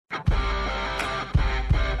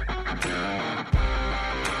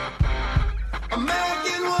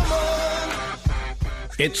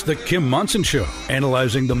It's the Kim Monson Show,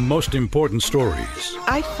 analyzing the most important stories.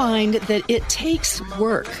 I find that it takes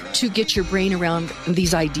work to get your brain around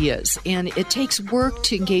these ideas, and it takes work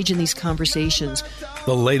to engage in these conversations.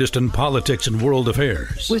 The latest in politics and world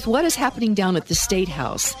affairs. With what is happening down at the State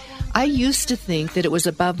House, I used to think that it was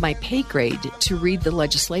above my pay grade to read the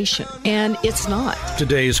legislation, and it's not.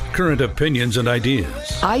 Today's current opinions and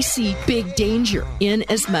ideas. I see big danger in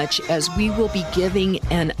as much as we will be giving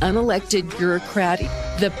an unelected bureaucrat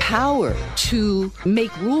the power to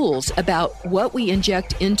make rules about what we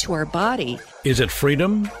inject into our body. Is it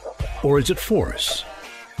freedom or is it force?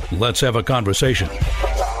 Let's have a conversation.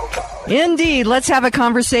 Indeed. Let's have a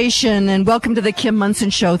conversation, and welcome to the Kim Monson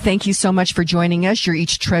Show. Thank you so much for joining us. You're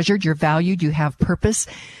each treasured, you're valued, you have purpose.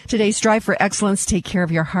 Today, strive for excellence. Take care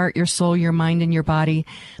of your heart, your soul, your mind, and your body.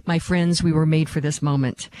 My friends, we were made for this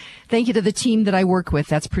moment. Thank you to the team that I work with.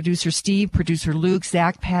 That's producer Steve, producer Luke,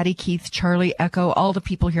 Zach, Patty, Keith, Charlie, Echo, all the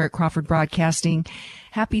people here at Crawford Broadcasting.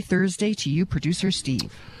 Happy Thursday to you, producer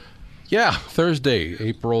Steve. Yeah, Thursday,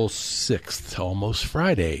 April 6th, almost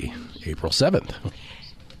Friday, April 7th.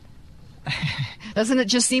 Doesn't it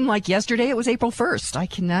just seem like yesterday it was April 1st? I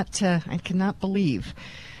cannot believe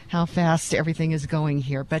how fast everything is going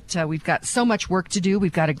here. But we've got so much work to do.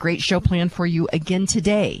 We've got a great show planned for you again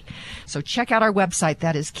today. So check out our website.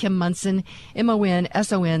 That is Kim Monson,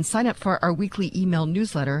 MONSON. Sign up for our weekly email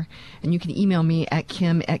newsletter. And you can email me at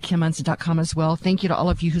kim@kimmonson.com as well. Thank you to all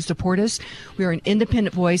of you who support us. We are an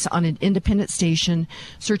independent voice on an independent station,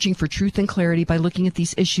 searching for truth and clarity by looking at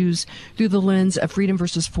these issues through the lens of freedom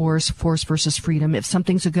versus force, force versus freedom. If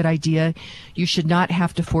something's a good idea, you should not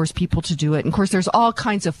have to force people to do it. And of course, there's all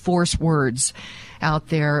kinds of force words out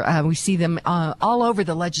there. We see them all over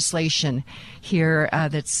the legislation here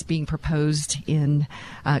that's being proposed in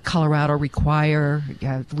Colorado. Requires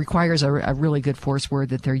a really good force word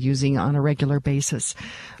that they're using on a regular basis.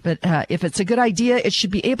 But if it's a good idea, it should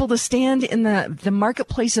be able to stand in the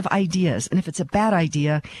marketplace of ideas. And if it's a bad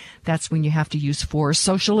idea, that's when you have to use force.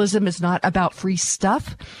 Socialism is not about free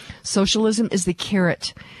stuff. Socialism is the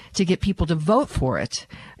carrot to get people to vote for it.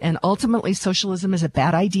 And ultimately, socialism is a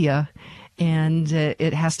bad idea, and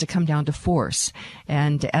it has to come down to force.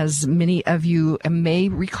 And as many of you may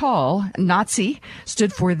recall, Nazi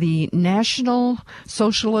stood for the National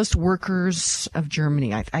Socialist Workers of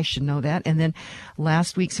Germany. I should know that. And then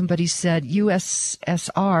last week somebody said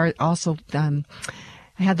USSR also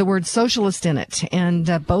had the word socialist in it.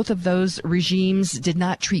 And both of those regimes did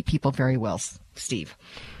not treat people very well, Steve.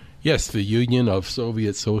 Yes, the Union of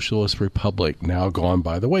Soviet Socialist Republic, now gone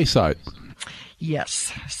by the wayside.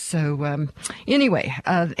 Yes. So anyway,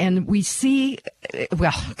 and we see,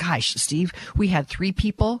 well, gosh, Steve, we had 3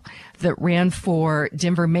 people that ran for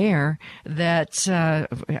Denver mayor that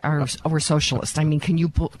were socialist. I mean, can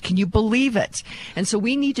you believe it? And so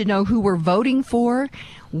we need to know who we're voting for,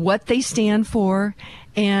 what they stand for.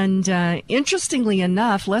 And interestingly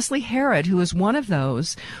enough, Leslie Herod, who was one of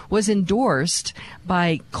those, was endorsed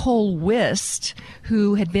by Cole Wist,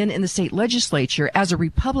 who had been in the state legislature as a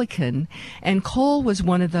Republican. And Cole was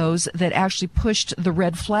one of those that actually pushed the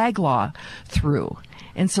red flag law through.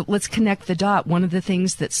 And so let's connect the dot. One of the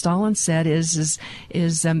things that Stalin said is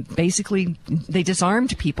basically they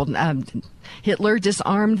disarmed people. Hitler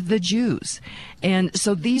disarmed the Jews. And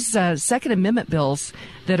so these Second Amendment bills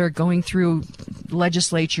that are going through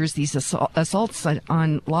legislatures, these assaults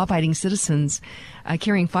on law-abiding citizens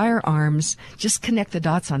carrying firearms, just connect the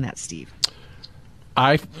dots on that, Steve.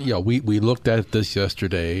 We looked at this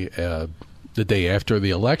yesterday, the day after the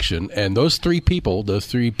election, and those three people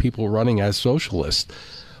running as socialists,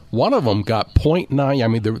 one of them got 0.9. I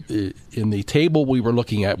mean, in the table we were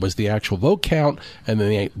looking at was the actual vote count and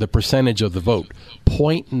then the percentage of the vote,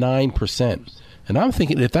 0.9%. And I'm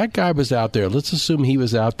thinking, if that guy was out there, let's assume he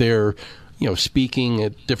was out there, speaking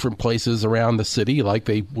at different places around the city like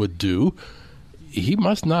they would do, he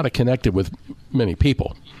must not have connected with many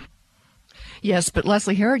people. Yes, but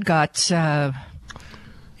Leslie Herod got...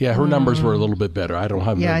 Yeah, her numbers were a little bit better. I don't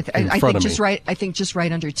have them in front of me. I think just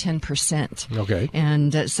right under 10%. Okay.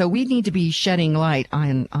 And so we need to be shedding light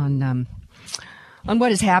on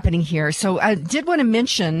what is happening here. So I did want to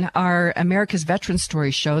mention our America's Veterans Story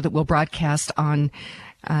show that we'll broadcast on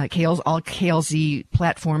all KLZ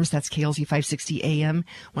platforms. That's KLZ 560 AM,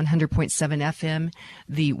 100.7 FM.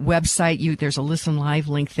 The website, there's a listen live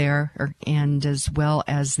link there, and as well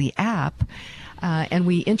as the app. and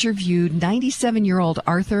we interviewed 97-year-old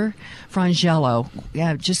Arthur Frangello.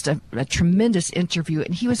 Just a tremendous interview,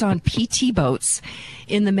 and he was on PT boats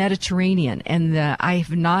in the Mediterranean, and I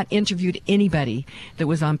have not interviewed anybody that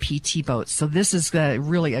was on PT boats. So this is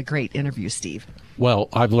really a great interview, Steve. Well,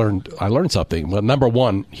 I learned something. Well, number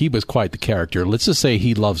one, he was quite the character. Let's just say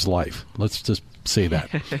he loves life. Let's just say that.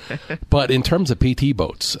 But in terms of PT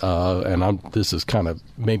boats, this is kind of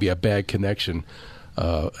maybe a bad connection.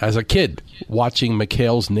 As a kid, watching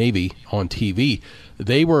McHale's Navy on TV,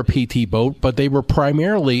 they were a PT boat, but they were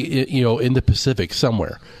primarily, in the Pacific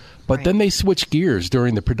somewhere. But then they switched gears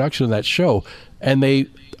during the production of that show, and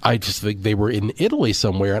I just think they were in Italy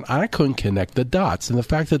somewhere, and I couldn't connect the dots. And the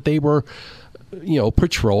fact that they were,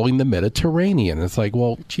 patrolling the Mediterranean. It's like,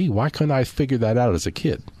 well, gee, why couldn't I figure that out as a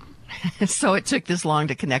kid? So it took this long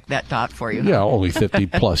to connect that dot for you. Yeah, only 50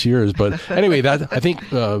 plus years. But anyway, I think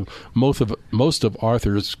most of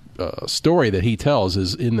Arthur's story that he tells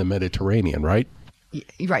is in the Mediterranean, right?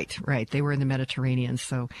 Right. They were in the Mediterranean.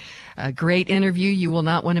 So a great interview. You will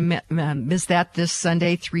not want to miss that this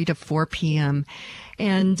Sunday, 3 to 4 p.m.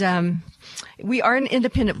 And we are an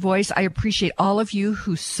independent voice. I appreciate all of you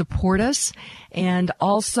who support us and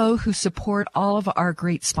also who support all of our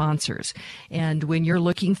great sponsors. And when you're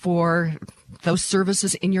looking for those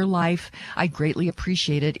services in your life, I greatly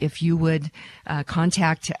appreciate it if you would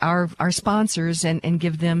contact our sponsors and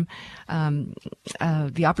give them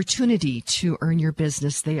the opportunity to earn your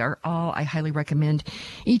business. They are all, I highly recommend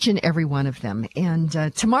each and every one of them. And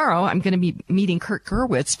tomorrow I'm going to be meeting Kurt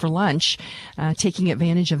Gerwitz for lunch, taking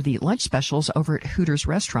advantage of the lunch specials over at Hooters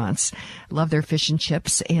Restaurants. Love their fish and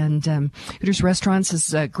chips. And Hooters Restaurants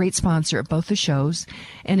is a great sponsor of both the shows.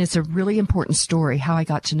 And it's a really important story, how I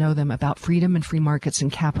got to know them about freedom and free markets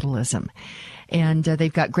and capitalism. And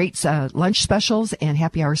they've got great lunch specials and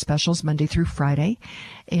happy hour specials Monday through Friday.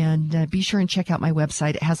 And be sure and check out my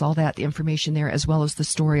website. It has all that information there, as well as the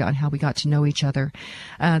story on how we got to know each other.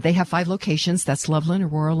 They have 5 locations. That's Loveland,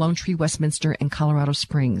 Aurora, Lone Tree, Westminster, and Colorado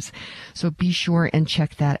Springs. So be sure and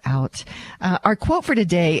check that out. Our quote for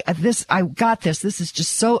today, I got this. This is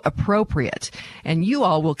just so appropriate. And you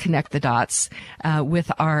all will connect the dots with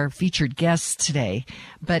our featured guests today.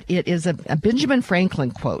 But it is a Benjamin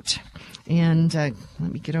Franklin quote. And let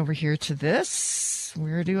me get over here to this.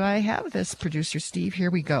 Where do I have this, Producer Steve? Here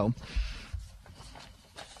we go.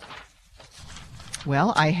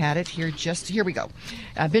 Well, I had it here here we go.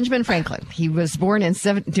 Benjamin Franklin. He was born in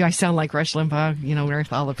do I sound like Rush Limbaugh?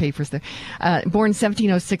 With all the papers there. Born in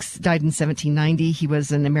 1706, died in 1790. He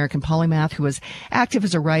was an American polymath who was active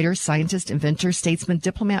as a writer, scientist, inventor, statesman,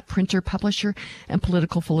 diplomat, printer, publisher, and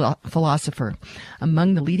political philosopher.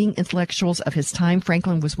 Among the leading intellectuals of his time,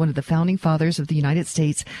 Franklin was one of the founding fathers of the United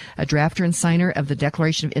States, a drafter and signer of the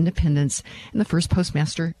Declaration of Independence, and the first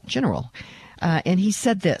postmaster general. And he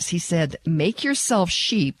said this. He said, "Make yourself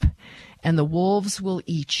sheep, and the wolves will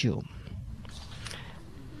eat you."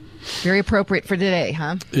 Very appropriate for today,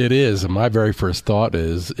 huh? It is. And my very first thought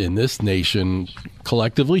is, in this nation,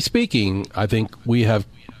 collectively speaking, I think we have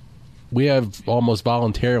almost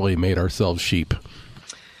voluntarily made ourselves sheep.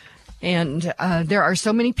 And there are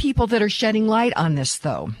so many people that are shedding light on this,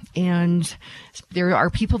 though. And there are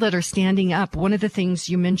people that are standing up. One of the things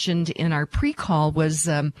you mentioned in our pre-call was,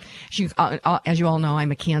 as you all know,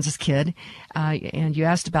 I'm a Kansas kid. And you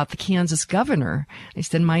asked about the Kansas governor. I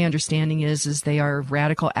said, my understanding is they are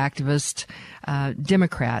radical activist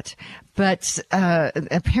Democrat. But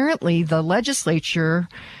apparently the legislature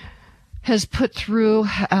has put through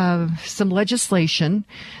some legislation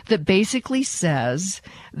that basically says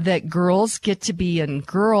that girls get to be in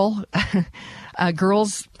girls'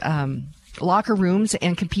 locker rooms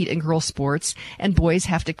and compete in girl sports, and boys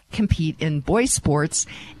have to compete in boys sports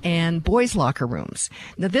and boys' locker rooms.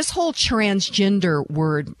 Now, this whole transgender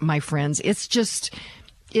word, my friends, it's just...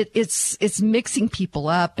 It's mixing people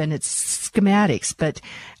up, and it's schematics, but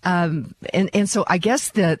and so I guess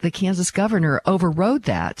the Kansas governor overrode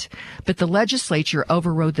that, but the legislature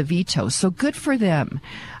overrode the veto. So good for them.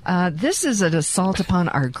 This is an assault upon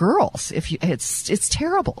our girls. It's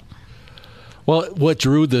terrible. Well, what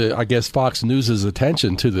drew Fox News's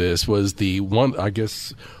attention to this was one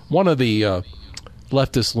of the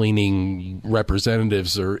leftist leaning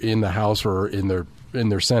representatives are in the House or in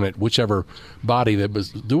their Senate, whichever body that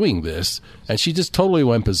was doing this, and she just totally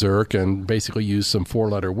went berserk and basically used some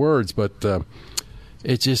 4-letter words. But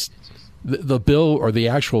it just the bill or the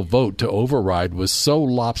actual vote to override was so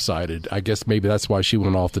lopsided. I guess maybe that's why she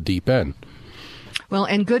went off the deep end. Well,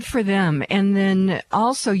 and good for them. And then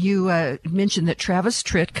also you mentioned that Travis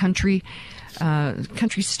Tritt, country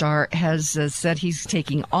star, has said he's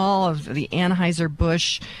taking all of the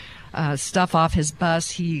Anheuser-Busch stuff off his bus.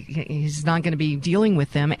 He's not going to be dealing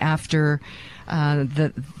with them after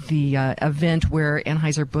the event where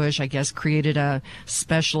Anheuser-Busch, I guess, created a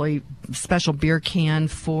special beer can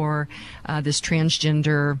for this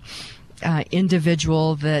transgender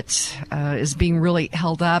individual that is being really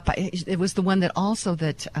held up. It was the one that also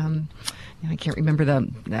that I can't remember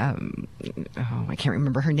I can't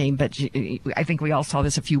remember her name, but I think we all saw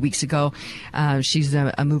this a few weeks ago. She's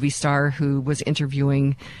a movie star who was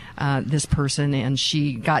interviewing this person, and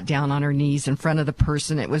she got down on her knees in front of the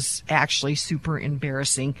person. It was actually super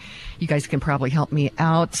embarrassing. You guys can probably help me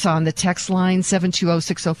out on the text line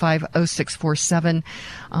 720-605-0647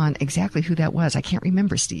 on exactly who that was. I can't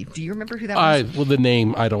remember, Steve. Do you remember who that was? Well, the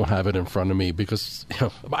name, I don't have it in front of me because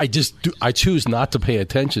I choose not to pay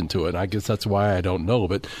attention to it. I guess that's why I don't know.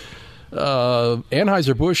 But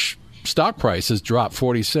Anheuser-Busch stock price has dropped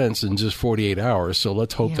 40 cents in just 48 hours. So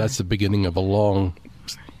let's hope that's the beginning of a long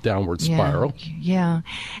downward spiral. Yeah.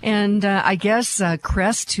 And I guess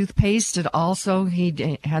Crest toothpaste he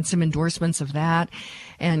had some endorsements of that.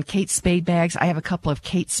 And Kate Spade bags. I have a couple of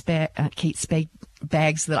Kate Spade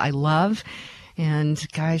bags that I love. And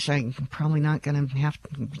gosh, I'm probably not going to have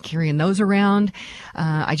to be carrying those around.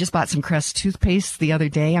 I just bought some Crest toothpaste the other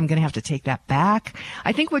day. I'm going to have to take that back.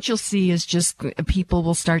 I think what you'll see is just people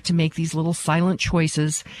will start to make these little silent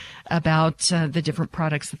choices about the different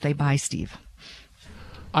products that they buy, Steve.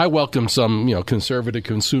 I welcome some, conservative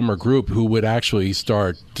consumer group who would actually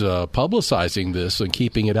start publicizing this and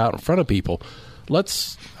keeping it out in front of people.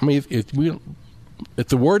 If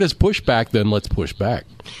the word is pushback, then let's push back.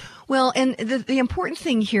 Well, and the important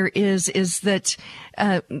thing here is that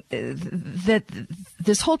that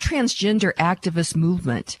this whole transgender activist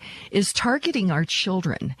movement is targeting our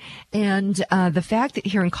children, and the fact that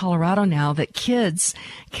here in Colorado now that kids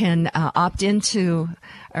can opt into,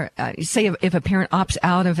 or say if a parent opts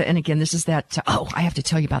out of, and again this is that I have to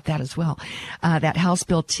tell you about that as well, that House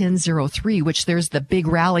Bill 1003, which there's the big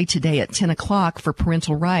rally today at 10 o'clock for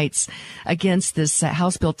parental rights against this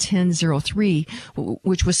House Bill 1003,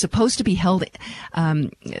 which was supposed to be held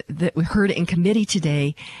that we heard in committee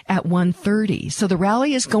today at 1:30. So the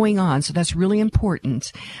rally is going on, so that's really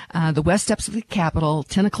important. The west steps of the Capitol,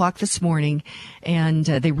 10 o'clock this morning, and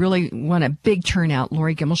they really want a big turnout.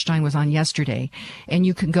 Lori Gimmelstein was on yesterday, and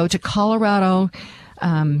you can go to Colorado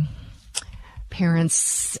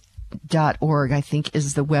parents.org, I think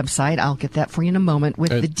is the website. I'll get that for you in a moment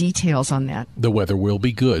with the details on that. The weather will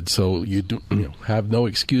be good, so you have no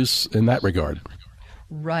excuse in that regard.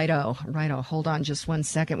 Righto. Hold on just one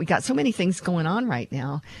second. We got so many things going on right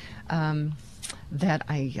now that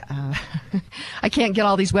I can't get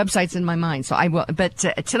all these websites in my mind. So I will. But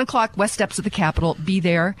at 10 o'clock, west steps of the Capitol, be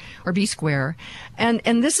there or be square. And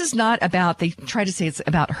this is not about, they try to say it's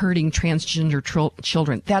about hurting transgender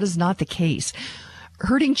children. That is not the case.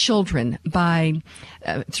 Hurting children by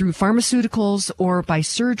through pharmaceuticals or by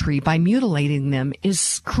surgery, by mutilating them,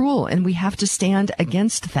 is cruel, and we have to stand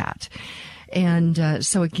against that. And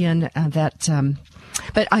so again, but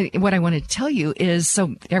what I want to tell you is,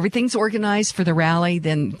 so everything's organized for the rally.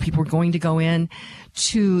 Then people are going to go in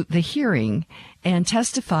to the hearing and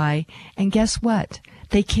testify. And guess what?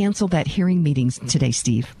 They canceled that hearing meeting today,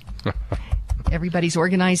 Steve. Everybody's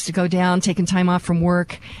organized to go down, taking time off from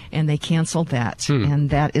work, and they canceled that. And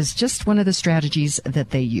that is just one of the strategies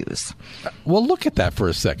that they use. Well, look at that for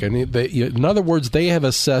a second. In other words, they have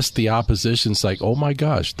assessed the opposition's like, oh my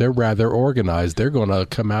gosh, they're rather organized. They're going to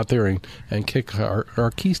come out there and kick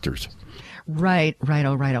our keisters. Right.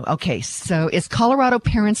 Okay, so it's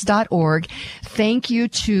coloradoparents.org. Thank you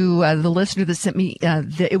to the listener that sent me,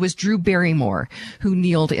 it was Drew Barrymore who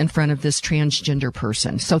kneeled in front of this transgender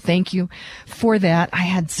person. So thank you for that. I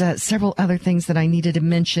had several other things that I needed to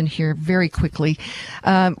mention here very quickly.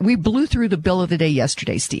 We blew through the bill of the day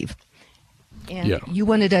yesterday, Steve. And you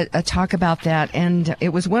wanted to talk about that, and it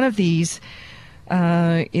was one of these.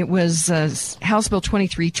 It was House Bill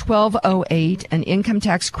 23-1208, an income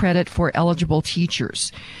tax credit for eligible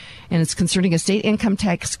teachers. And it's concerning a state income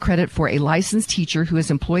tax credit for a licensed teacher who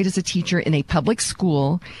is employed as a teacher in a public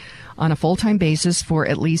school on a full-time basis for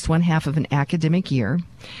at least one half of an academic year.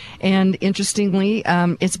 And interestingly,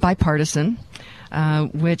 it's bipartisan.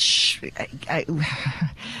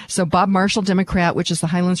 So Bob Marshall, Democrat, which is the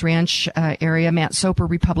Highlands Ranch area, Matt Soper,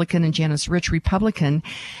 Republican, and Janice Rich, Republican.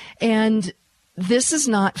 And this is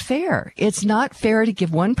not fair. It's not fair to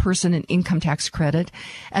give one person an income tax credit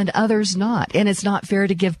and others not. And it's not fair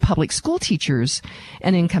to give public school teachers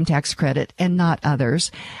an income tax credit and not others.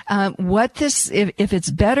 If it's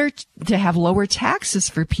better to have lower taxes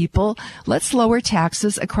for people, let's lower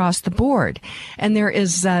taxes across the board. And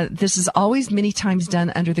this is always many times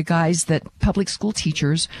done under the guise that public school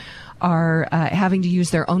teachers are having to use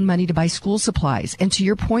their own money to buy school supplies. And to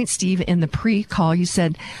your point, Steve, in the pre-call, you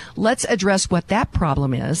said, let's address what that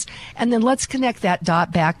problem is, and then let's connect that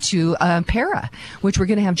dot back to para, which we're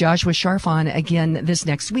going to have Joshua Sharf on again this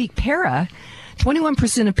next week. Para,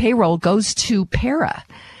 21% of payroll goes to para.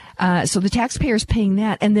 So the taxpayer is paying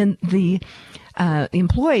that, and then the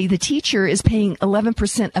employee, the teacher, is paying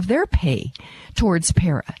 11% of their pay towards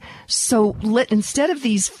para. So instead of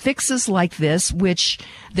these fixes like this, which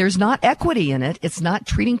there's not equity in it, it's not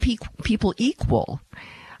treating people equal.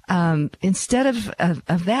 Instead of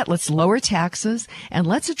that, let's lower taxes and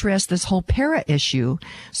let's address this whole para issue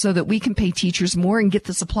so that we can pay teachers more and get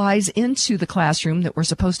the supplies into the classroom that we're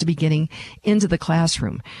supposed to be getting into the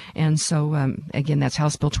classroom. And so, again, that's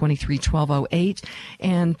House Bill 23-1208.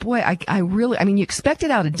 And boy, you expect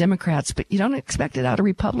it out of Democrats, but you don't expect it out of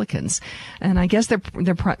Republicans. And I guess they're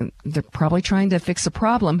probably trying to fix a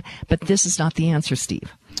problem, but this is not the answer,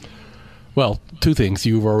 Steve. Well, two things.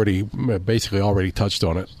 You've basically already touched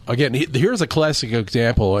on it. Again, here's a classic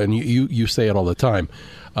example, and you say it all the time.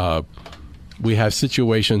 We have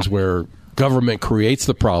situations where government creates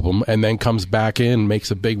the problem and then comes back in, makes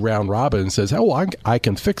a big round robin, and says, oh, I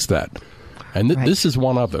can fix that. And this is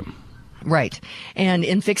one of them. Right. And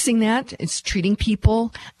in fixing that, it's treating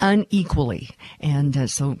people unequally. And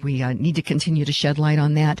so we need to continue to shed light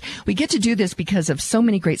on that. We get to do this because of so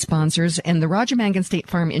many great sponsors. And the Roger Mangan State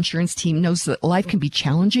Farm Insurance Team knows that life can be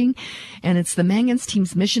challenging. And it's the Mangan's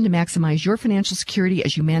team's mission to maximize your financial security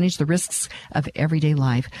as you manage the risks of everyday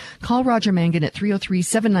life. Call Roger Mangan at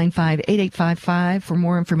 303-795-8855 for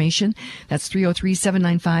more information. That's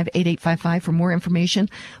 303-795-8855 for more information.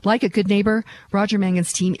 Like a good neighbor, Roger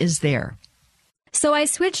Mangan's team is there. So I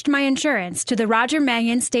switched my insurance to the Roger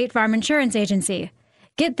Mangan State Farm Insurance Agency.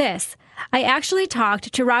 Get this. I actually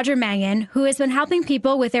talked to Roger Mangan, who has been helping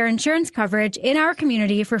people with their insurance coverage in our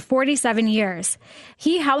community for 47 years.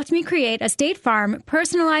 He helped me create a State Farm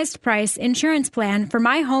personalized price insurance plan for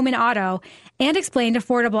my home and auto and explained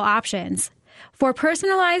affordable options. For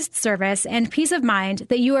personalized service and peace of mind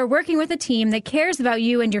that you are working with a team that cares about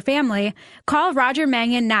you and your family, call Roger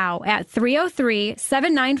Mangan now at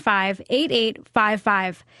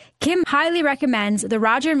 303-795-8855. Kim highly recommends the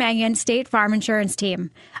Roger Mangan State Farm Insurance Team.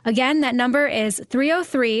 Again, that number is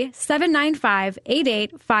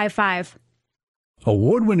 303-795-8855.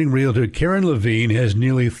 Award-winning realtor Karen Levine has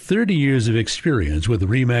nearly 30 years of experience with the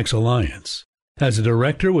RE/MAX Alliance. As a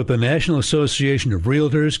director with the National Association of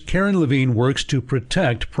Realtors, Karen Levine works to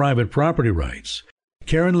protect private property rights.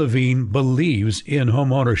 Karen Levine believes in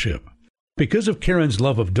home ownership. Because of Karen's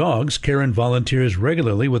love of dogs, Karen volunteers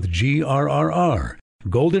regularly with GRRR,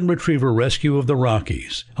 Golden Retriever Rescue of the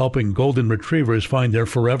Rockies, helping golden retrievers find their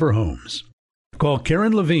forever homes. Call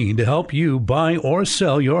Karen Levine to help you buy or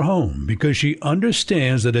sell your home because she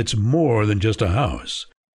understands that it's more than just a house.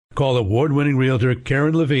 Call award-winning realtor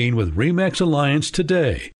Karen Levine with RE/MAX Alliance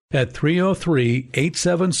today at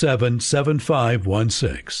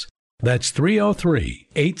 303-877-7516. That's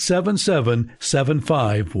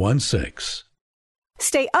 303-877-7516.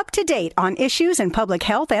 Stay up to date on issues in public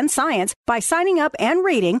health and science by signing up and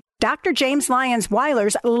reading Dr. James Lyons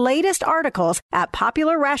Weiler's latest articles at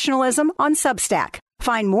Popular Rationalism on Substack.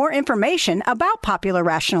 Find more information about popular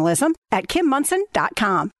rationalism at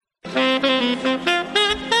KimMunson.com.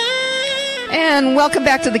 And welcome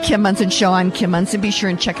back to the Kim Munson Show. I'm Kim Munson. Be sure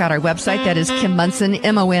and check out our website. That is Kim Munson,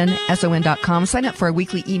 MONSON.com. Sign up for our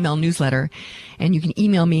weekly email newsletter. And you can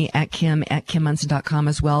email me at kim@kimmunson.com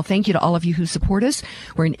as well. Thank you to all of you who support us.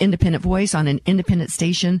 We're an independent voice on an independent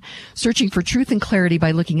station, searching for truth and clarity by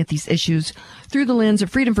looking at these issues through the lens of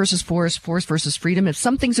freedom versus force, force versus freedom. If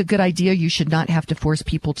something's a good idea, you should not have to force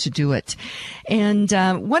people to do it. And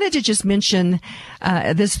wanted to just mention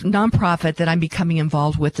this nonprofit that I'm becoming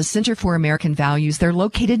involved with, the Center for American Values. They're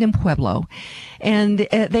located in Pueblo. And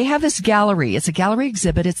they have this gallery. It's a gallery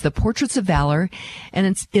exhibit. It's the Portraits of Valor, and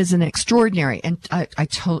it is an extraordinary and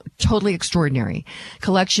totally extraordinary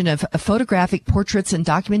collection of photographic portraits and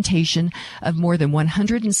documentation of more than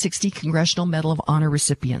 160 Congressional Medal of Honor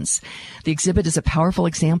recipients. The exhibit is a powerful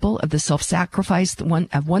example of the self-sacrifice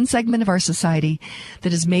of one segment of our society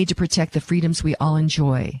that is made to protect the freedoms we all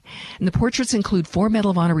enjoy. And the portraits include 4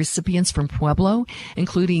 Medal of Honor recipients from Pueblo,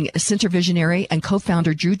 including center visionary and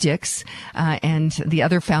co-founder Drew Dix, and and the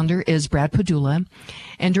other founder is Brad Padula.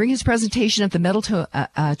 And during his presentation of the medal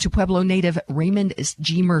to Pueblo native Raymond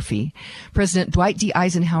G. Murphy, President Dwight D.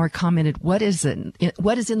 Eisenhower commented, what is in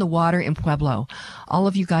the water in Pueblo? All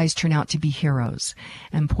of you guys turn out to be heroes.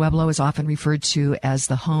 And Pueblo is often referred to as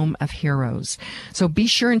the home of heroes. So be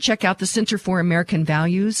sure and check out the Center for American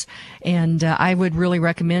Values. And I would really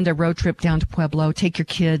recommend a road trip down to Pueblo. Take your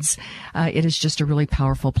kids. It is just a really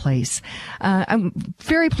powerful place. I'm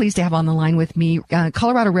very pleased to have on the line with me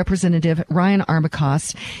Colorado Representative Ryan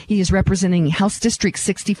Armacost. He is representing House District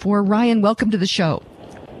 64. Ryan, welcome to the show.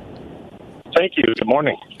 Thank you. Good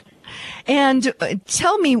morning. And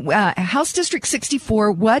tell me, House District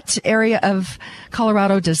 64, what area of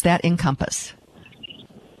Colorado does that encompass?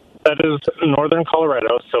 That is northern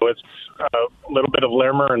Colorado, so it's a little bit of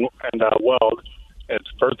Larimer and Weld. It's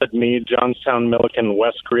Berthoud, Meade, Johnstown, Milliken,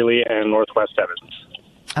 West Greeley, and Northwest Evans.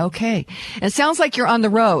 Okay. It sounds like you're on the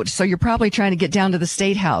road, so you're probably trying to get down to the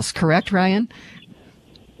State House, correct, Ryan?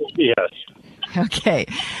 Yes. Okay.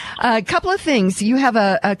 A couple of things. You have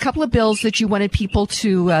a couple of bills that you wanted people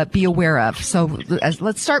to be aware of. So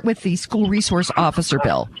let's start with the School Resource Officer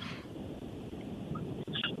Bill.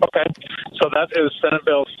 Okay. So that is Senate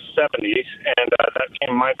Bill 70, and that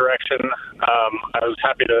came my direction. I was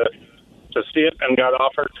happy to see it and got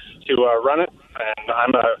offered to run it. And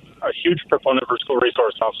I'm a huge proponent for school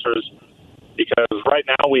resource officers because right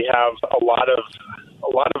now we have a lot of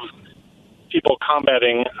people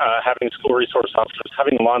combating having school resource officers,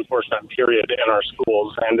 having law enforcement, period, in our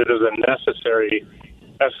schools, and it is a necessary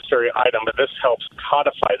item. But this helps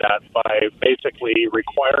codify that by basically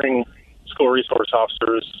requiring school resource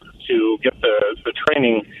officers to get the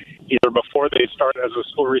training either before they start as a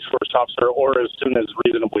school resource officer or as soon as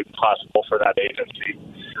reasonably possible for that agency.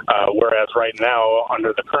 Whereas right now,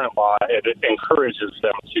 under the current law, it encourages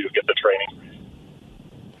them to get the training.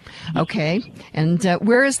 Okay. And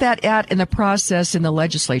where is that at in the process in the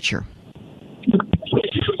legislature?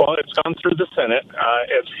 Well, it's gone through the Senate.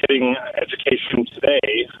 It's hitting education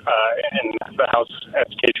today in the House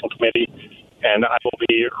Education Committee, and I will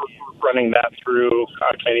be running that through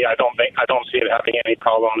committee. I don't see it having any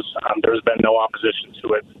problems. There's been no opposition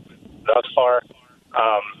to it thus far.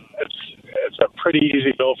 It's a pretty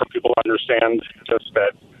easy bill for people to understand. Just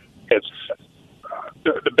that it's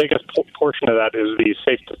the biggest portion of that is the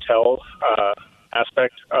safe to tell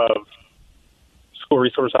aspect of school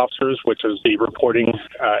resource officers, which is the reporting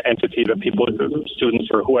entity that students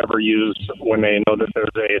or whoever use when they know that there's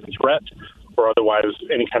a threat or otherwise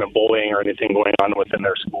any kind of bullying or anything going on within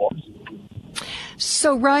their school.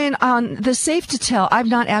 So, Ryan, on the safe to tell, I've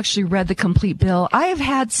not actually read the complete bill. I have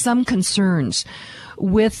had some concerns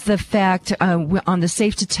with the fact on the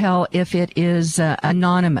safe to tell if it is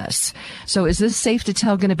anonymous. So is this safe to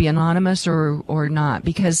tell going to be anonymous or not?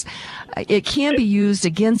 Because it can be used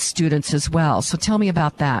against students as well. So tell me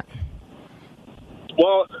about that.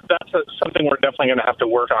 Well, that's something we're definitely going to have to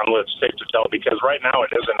work on with safe to tell because right now it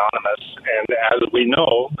is anonymous. And as we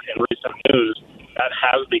know in recent news, that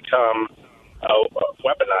has become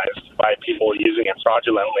weaponized by people using it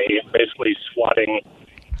fraudulently, basically swatting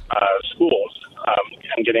schools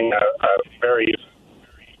and getting a very,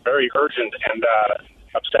 very urgent and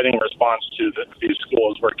upsetting response to these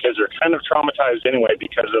schools where kids are kind of traumatized anyway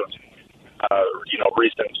because of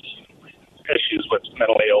recent issues with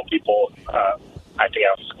mentally ill people acting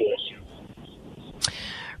out in schools.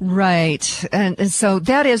 Right. And so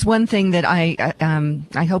that is one thing that I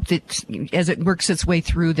hope that as it works its way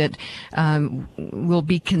through that will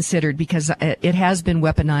be considered because it has been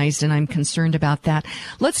weaponized and I'm concerned about that.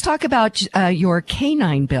 Let's talk about your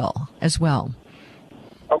K-9 bill as well.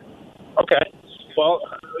 Oh, okay. Well,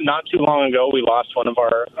 not too long ago, we lost one of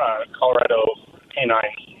our Colorado K-9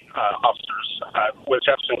 officers with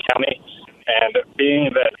Jefferson County. And being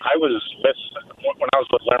that when I was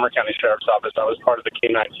with Larimer County Sheriff's Office, I was part of the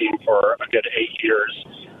K-9 team for a good 8 years.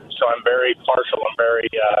 So I'm very partial and very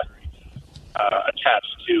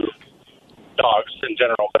attached to dogs in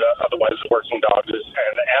general, but otherwise working dogs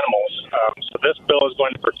and animals. So this bill is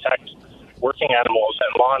going to protect working animals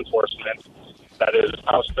and law enforcement. That is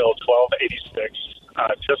House Bill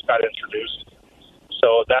 1286, just got introduced.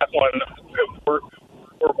 So that one, we're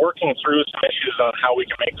working through some issues on how we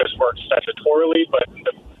can make this work statutorily, but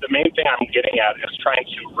the main thing I'm getting at is trying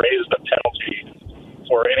to raise the penalty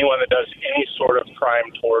for anyone that does any sort of crime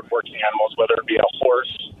toward working animals, whether it be a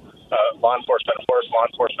horse, law enforcement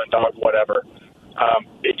dog, whatever,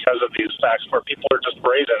 because of these facts where people are just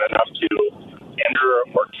brazen enough to injure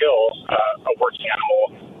or kill a working animal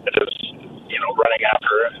that is, running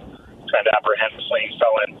after, trying to apprehend a fleeing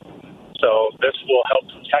felon. So this will help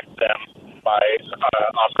protect them by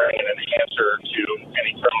offering an enhancer to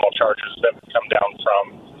any criminal charges that would come down from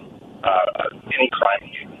any crime.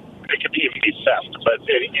 It could even be theft, but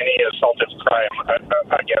any assaultive crime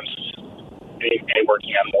against any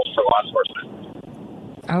working animals for law enforcement.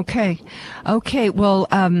 Okay. Well,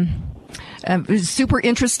 super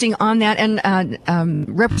interesting on that. And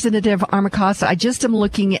Representative Armacost, I just am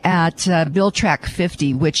looking at Bill Track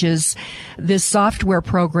 50, which is this software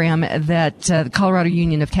program that the Colorado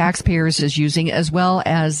Union of Taxpayers is using, as well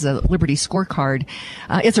as Liberty Scorecard.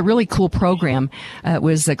 It's a really cool program. It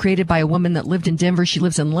was created by a woman that lived in Denver. She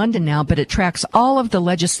lives in London now, but it tracks all of the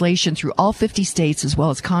legislation through all 50 states as well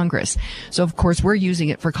as Congress. So, of course, we're using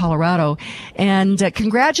it for Colorado. And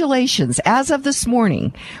congratulations. As of this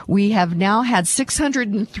morning, we have now had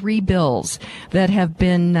 603 bills that have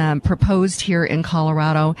been proposed here in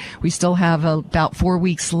Colorado. We still have about 4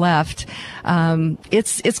 weeks left.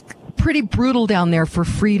 It's pretty brutal down there for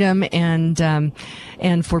freedom and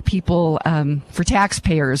for people, for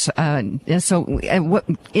taxpayers. So,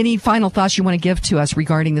 any final thoughts you want to give to us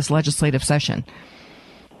regarding this legislative session?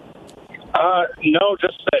 No,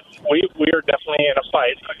 just that we are definitely in a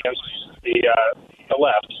fight against the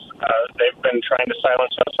left. They've been trying to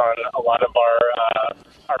silence us on a lot of our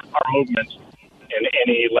movement in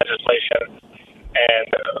any legislation,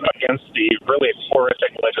 and against the really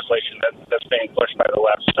horrific legislation that's being pushed by the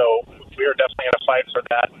left. So we are definitely in a fight for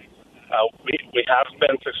that. We have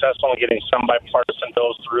been successful in getting some bipartisan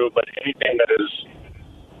bills through, but anything that is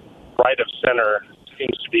right of center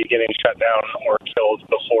seems to be getting shut down or killed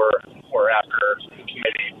before or after the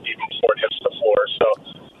committee, even before it hits the floor. So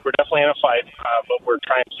we're definitely in a fight, but we're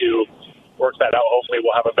trying to work that out. Hopefully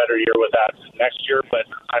we'll have a better year with that next year, but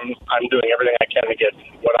I'm doing everything I can to get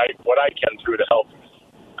what I can through to help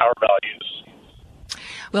our values.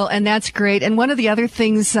 Well, and that's great. And one of the other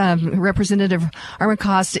things, Representative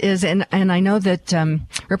Armacost, is, and I know that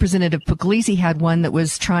Representative Puglisi had one that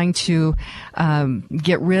was trying to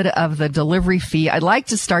get rid of the delivery fee. I'd like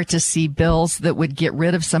to start to see bills that would get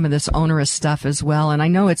rid of some of this onerous stuff as well. And I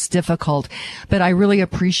know it's difficult, but I really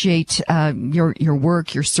appreciate your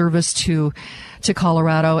work, your service to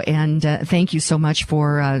Colorado, and thank you so much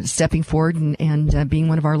for stepping forward and being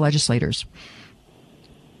one of our legislators.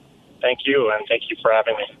 Thank you, and thank you for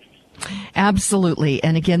having me. Absolutely.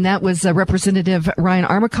 And again, that was Representative Ryan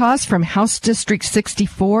Armacost from House District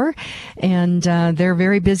 64. And they're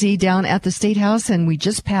very busy down at the State House. And we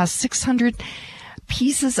just passed 600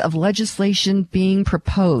 pieces of legislation being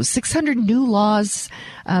proposed. 600 new laws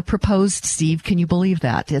proposed, Steve. Can you believe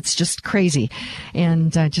that? It's just crazy.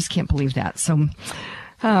 And I just can't believe that. So...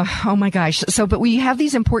 oh my gosh. But we have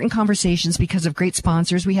these important conversations because of great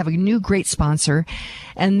sponsors. We have a new great sponsor,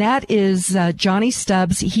 and that is Johnny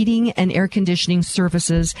Stubbs Heating and Air Conditioning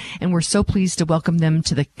Services. And we're so pleased to welcome them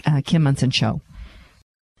to the Kim Munson Show.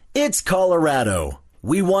 It's Colorado.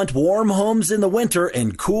 We want warm homes in the winter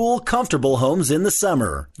and cool, comfortable homes in the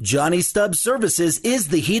summer. Johnny Stubbs Services is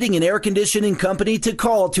the heating and air conditioning company to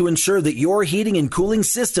call to ensure that your heating and cooling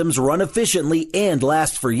systems run efficiently and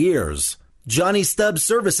last for years. Johnny Stubbs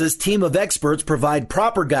Services' team of experts provide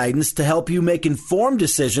proper guidance to help you make informed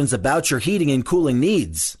decisions about your heating and cooling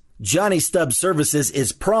needs. Johnny Stubbs Services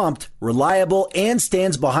is prompt, reliable, and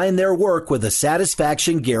stands behind their work with a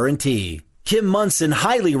satisfaction guarantee. Kim Munson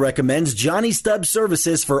highly recommends Johnny Stubbs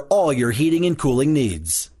Services for all your heating and cooling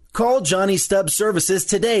needs. Call Johnny Stubbs Services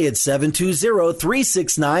today at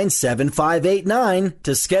 720-369-7589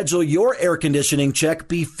 to schedule your air conditioning check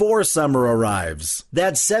before summer arrives.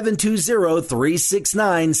 That's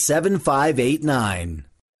 720-369-7589.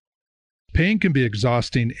 Pain can be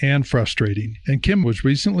exhausting and frustrating, and Kim was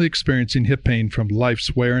recently experiencing hip pain from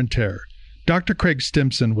life's wear and tear. Dr. Craig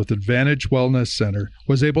Stimson with Advantage Wellness Center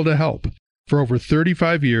was able to help. For over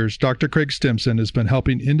 35 years, Dr. Craig Stimson has been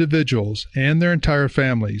helping individuals and their entire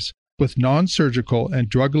families with non-surgical and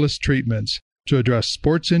drugless treatments to address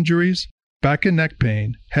sports injuries, back and neck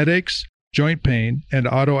pain, headaches, joint pain, and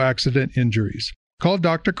auto accident injuries. Call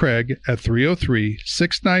Dr. Craig at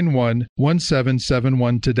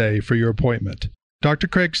 303-691-1771 today for your appointment. Dr.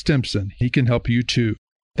 Craig Stimson, he can help you too.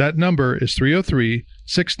 That number is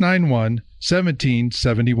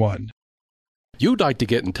 303-691-1771. You'd like to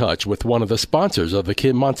get in touch with one of the sponsors of the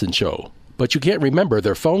Kim Munson Show, but you can't remember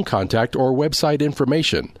their phone contact or website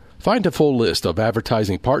information. Find a full list of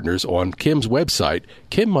advertising partners on Kim's website,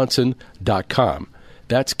 kimmunson.com.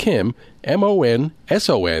 That's Kim,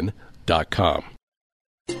 MONSON.com.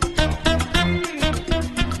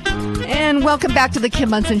 And welcome back to the Kim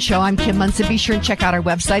Munson Show. I'm Kim Munson. Be sure and check out our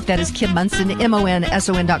website. That is Kim Munson,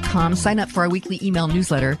 MONSON.com. Sign up for our weekly email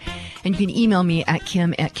newsletter. And you can email me at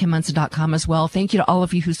kim@kimmunson.com as well. Thank you to all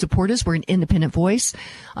of you who support us. We're an independent voice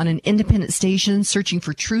on an independent station, searching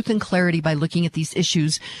for truth and clarity by looking at these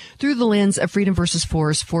issues through the lens of freedom versus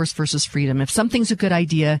force, force versus freedom. If something's a good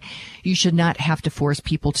idea, you should not have to force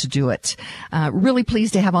people to do it. Really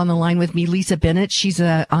pleased to have on the line with me Lisa Bennett. She's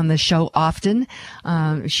on the show often.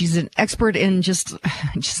 She's an expert in just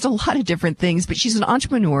a lot of different things, but she's an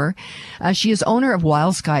entrepreneur. She is owner of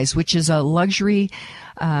Wild Skies, which is a luxury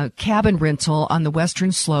cabin rental on the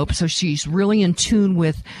Western Slope. So she's really in tune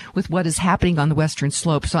with what is happening on the Western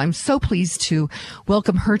Slope. So I'm so pleased to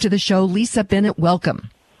welcome her to the show. Lisa Bennett, welcome.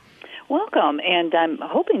 Welcome, and I'm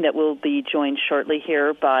hoping that we'll be joined shortly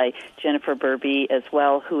here by Jennifer Burby as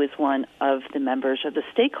well, who is one of the members of the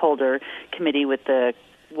stakeholder committee with the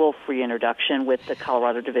wolf reintroduction with the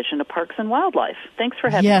Colorado Division of Parks and Wildlife. Thanks for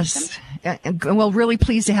having us. Yes. Well, really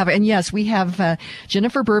pleased to have her. And yes, we have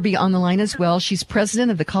Jennifer Burby on the line as well. She's president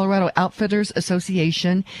of the Colorado Outfitters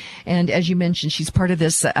Association. And as you mentioned, she's part of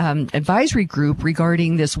this advisory group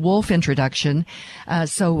regarding this wolf introduction.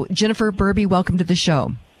 So Jennifer Burby, welcome to the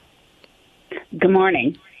show. Good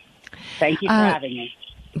morning. Thank you for having me.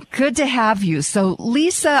 Good to have you. So,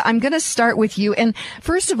 Lisa, I'm going to start with you. And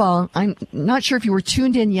first of all, I'm not sure if you were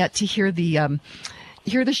tuned in yet to hear the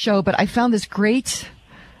show, but I found this great.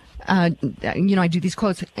 I do these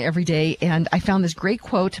quotes every day, and I found this great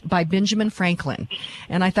quote by Benjamin Franklin,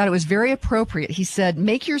 and I thought it was very appropriate. He said,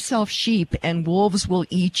 "Make yourself sheep, and wolves will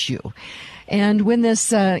eat you." And when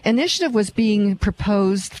this initiative was being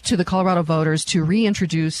proposed to the Colorado voters to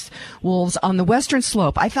reintroduce wolves on the Western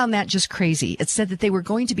Slope, I found that just crazy. It said that they were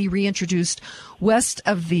going to be reintroduced west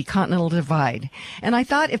of the Continental Divide. And I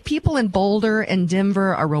thought if people in Boulder and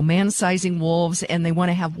Denver are romanticizing wolves and they want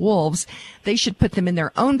to have wolves, they should put them in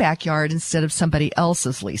their own backyard instead of somebody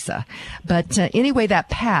else's, Lisa. But anyway, that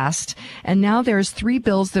passed. And now there's 3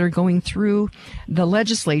 bills that are going through the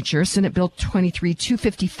legislature. Senate Bill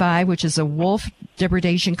 23-255, which is a wolf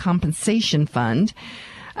depredation compensation fund,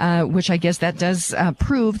 which I guess that does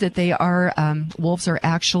prove that they are wolves are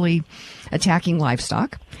actually attacking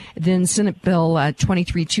livestock. Then Senate Bill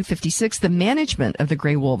 23-256, the management of the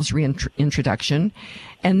gray wolves reintroduction.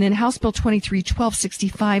 And then House Bill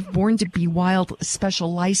 23-1265, Born to be Wild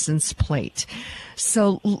special license plate.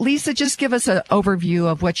 So, Lisa, just give us an overview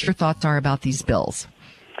of what your thoughts are about these bills.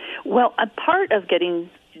 Well, a part of getting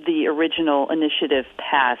the original initiative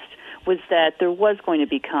passed was that there was going to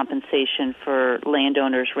be compensation for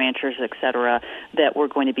landowners, ranchers, et cetera, that were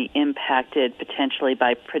going to be impacted potentially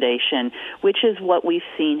by predation, which is what we've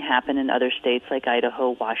seen happen in other states like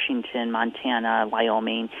Idaho, Washington, Montana,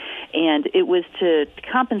 Wyoming. And it was to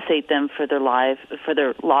compensate them for their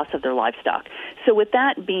loss of their livestock. So with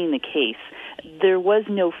that being the case, there was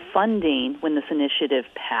no funding when this initiative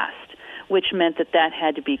passed, which meant that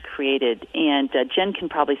had to be created. And Jen can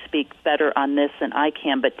probably speak better on this than I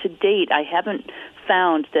can, but to date, I haven't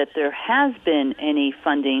found that there has been any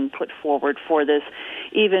funding put forward for this,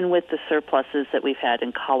 even with the surpluses that we've had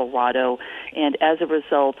in Colorado. And as a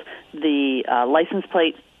result, the license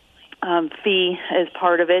plate fee is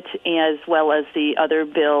part of it, as well as the other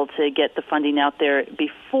bill to get the funding out there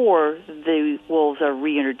before the wolves are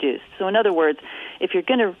reintroduced. So in other words, if you're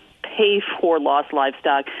going to pay for lost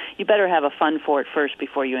livestock, you better have a fund for it first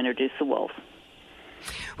before you introduce the wolves.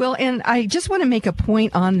 Well, and I just want to make a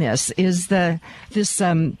point on this, is this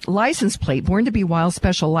license plate, Born to be Wild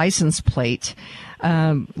special license plate,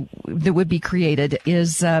 that would be created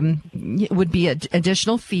would be an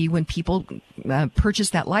additional fee when people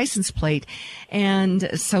purchase that license plate, and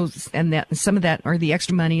that some of that or the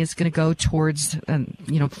extra money is going to go towards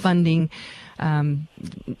funding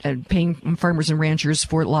paying farmers and ranchers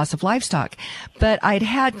for loss of livestock. But I'd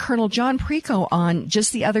had Colonel John Preco on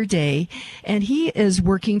just the other day, and he is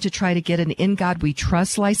working to try to get an In God We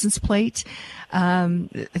Trust license plate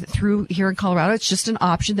through here in Colorado. It's just an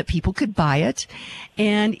option that people could buy it,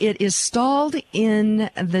 and it is stalled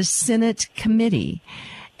in the Senate committee.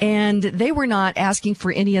 And they were not asking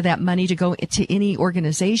for any of that money to go to any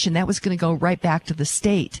organization. That was going to go right back to the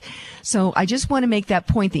state. So I just want to make that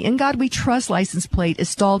point. The In God We Trust license plate is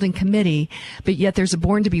stalled in committee, but yet there's a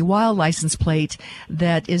Born to be Wild license plate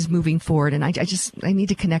that is moving forward. And I need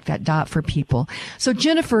to connect that dot for people. So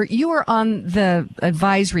Jennifer, you are on the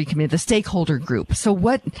advisory committee, the stakeholder group. So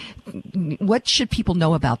what should people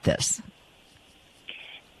know about this?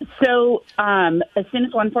 So as soon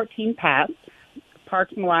as 114 passed,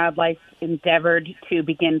 Parks and Wildlife endeavored to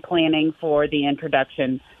begin planning for the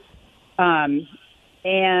introduction.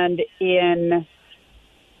 And in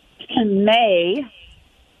in May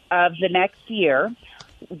of the next year,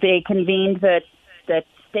 they convened the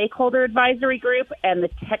stakeholder advisory group and the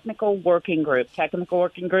technical working group. Technical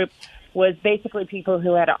working group was basically people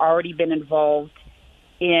who had already been involved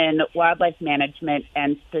in wildlife management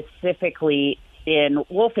and specifically in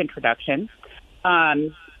wolf introduction.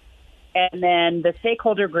 And then the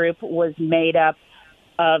stakeholder group was made up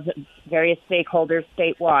of various stakeholders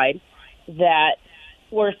statewide that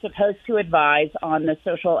were supposed to advise on the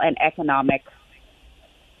social and economic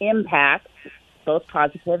impacts, both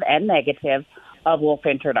positive and negative, of wolf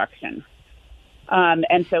introduction.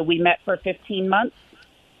 And so we met for 15 months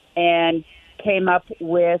and came up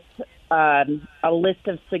with a list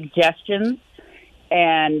of suggestions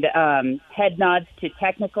and head nods to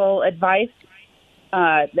technical advice.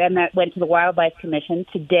 Then that went to the Wildlife Commission.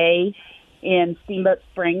 Today in Steamboat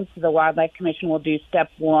Springs, the Wildlife Commission will do step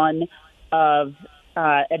one of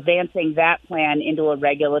advancing that plan into a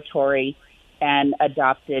regulatory and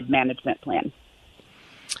adopted management plan.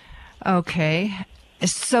 Okay.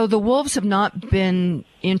 So the wolves have not been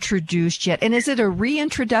introduced yet. And is it a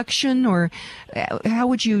reintroduction, or how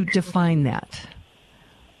would you define that?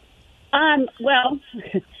 Well,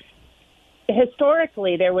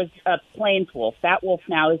 historically, there was a plains wolf. That wolf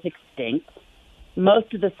now is extinct.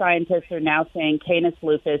 Most of the scientists are now saying Canis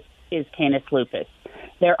lupus is Canis lupus.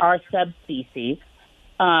 There are subspecies,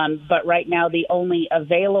 but right now the only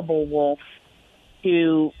available wolf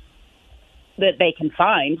that they can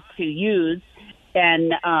find to use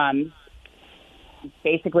and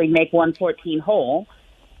basically make 114 whole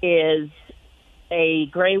is a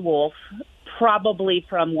gray wolf, probably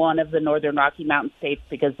from one of the northern Rocky Mountain states,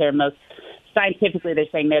 because they're scientifically they're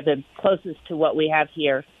saying they're the closest to what we have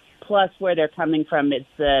here. Plus, where they're coming from is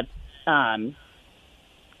the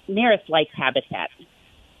nearest lake habitat.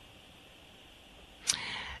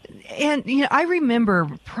 And, I remember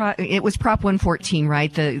it was Prop 114,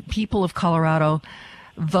 right? The people of Colorado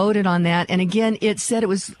voted on that. And again, it said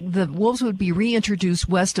the wolves would be reintroduced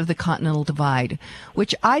west of the Continental Divide,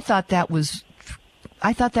 which I thought that was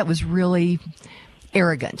really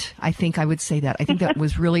arrogant. I think I would say that. I think that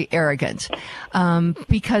was really arrogant,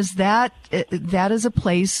 because that is a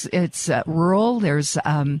place, it's rural. There's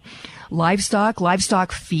livestock.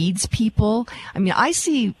 Livestock feeds people. I mean, I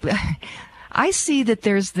see that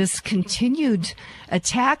there's this continued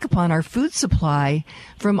attack upon our food supply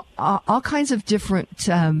from all kinds of different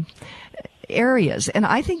areas. And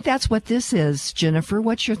I think that's what this is. Jennifer,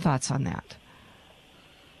 what's your thoughts on that?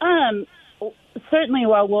 Certainly,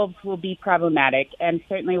 while wolves will be problematic, and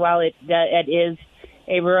certainly while it is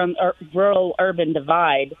a rural-urban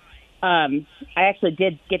divide, I actually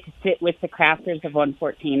did get to sit with the crafters of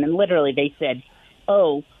 114, and literally they said,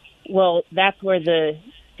 oh, well, that's where the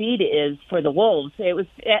feed is for the wolves. It was,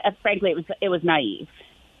 frankly, it was naive.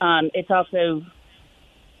 It's also,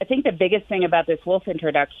 I think the biggest thing about this wolf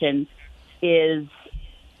introduction is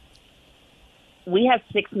we have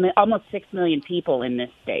almost 6 million people in this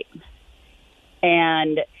state.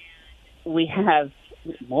 And we have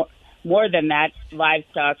more than that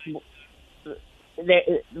livestock.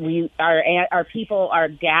 Our people are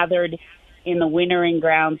gathered in the wintering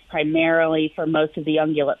grounds primarily for most of the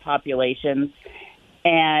ungulate populations,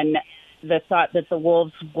 and the thought that the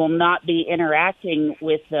wolves will not be interacting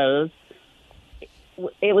with those,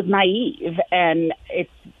 it was naive, and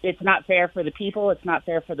it's not fair for the people, it's not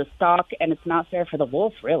fair for the stock, and it's not fair for the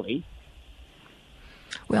wolf, really.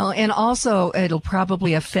 Well, and also it'll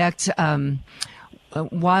probably affect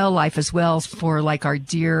wildlife as well for like our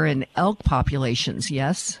deer and elk populations,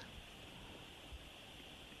 yes?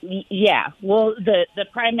 Yeah. Well, the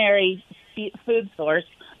primary food source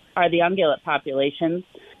are the ungulate populations,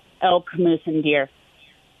 elk, moose, and deer.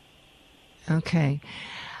 Okay.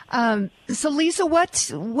 So, Lisa, what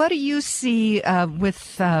do you see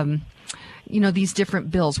with these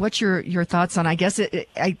different bills? What's your thoughts on? I guess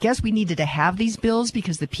we needed to have these bills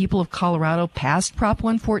because the people of Colorado passed Prop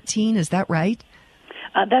 114. Is that right?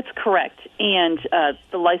 That's correct. And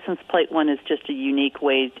the license plate one is just a unique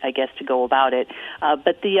way, I guess, to go about it.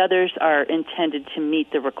 But the others are intended to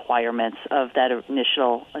meet the requirements of that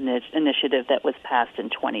initial initiative that was passed in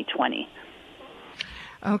 2020.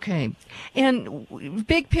 Okay. And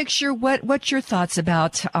big picture, what's your thoughts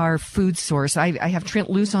about our food source? I have Trent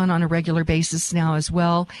Luce on a regular basis now as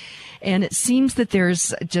well. And it seems that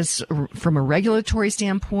there's just, from a regulatory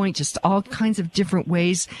standpoint, just all kinds of different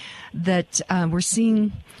ways that we're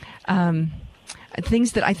seeing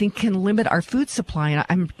things that I think can limit our food supply.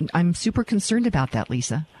 And I'm super concerned about that,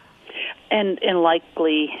 Lisa. And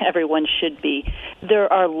likely everyone should be.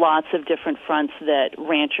 There are lots of different fronts that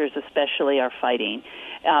ranchers especially are fighting.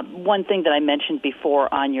 One thing that I mentioned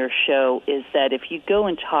before on your show is that if you go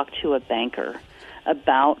and talk to a banker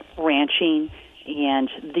about ranching and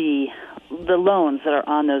the loans that are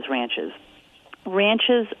on those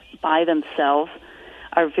ranches by themselves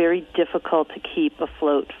are very difficult to keep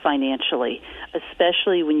afloat financially,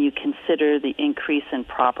 especially when you consider the increase in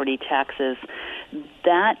property taxes.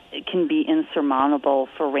 That can be insurmountable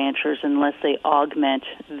for ranchers unless they augment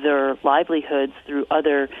their livelihoods through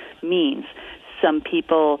other means. Some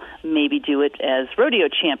people maybe do it as rodeo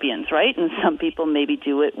champions, right? And some people maybe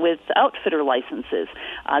do it with outfitter licenses.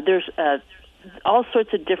 There's all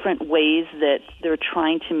sorts of different ways that they're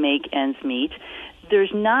trying to make ends meet.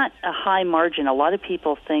 There's not a high margin. A lot of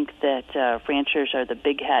people think that ranchers are the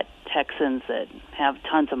big hat Texans that have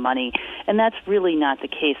tons of money, and that's really not the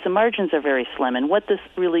case. The margins are very slim, and what this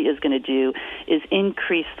really is going to do is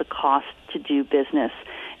increase the cost to do business.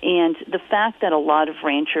 And the fact that a lot of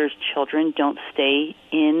ranchers' children don't stay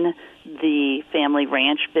in the family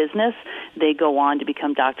ranch business, they go on to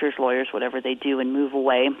become doctors, lawyers, whatever they do, and move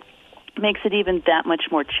away, makes it even that much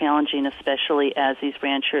more challenging, especially as these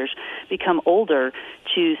ranchers become older,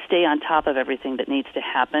 to stay on top of everything that needs to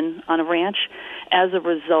happen on a ranch. As a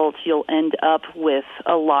result, you'll end up with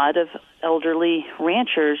a lot of elderly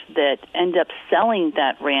ranchers that end up selling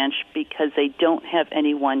that ranch because they don't have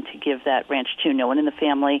anyone to give that ranch to. No one in the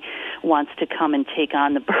family wants to come and take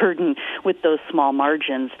on the burden with those small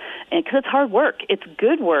margins. And because it's hard work. It's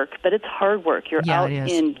good work, but it's hard work. You're out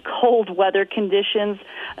in cold weather conditions,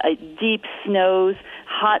 deep snows,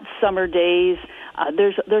 hot summer days.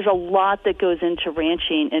 There's a lot that goes into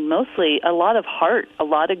ranching, and mostly a lot of heart, a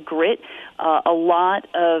lot of grit, a lot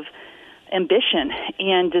of ambition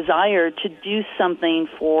and desire to do something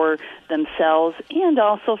for themselves and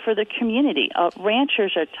also for the community.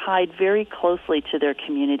 Ranchers are tied very closely to their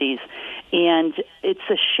communities, and it's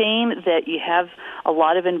a shame that you have a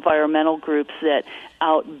lot of environmental groups that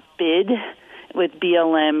outbid with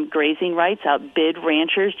BLM grazing rights, outbid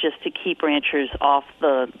ranchers just to keep ranchers off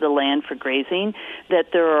the land for grazing, that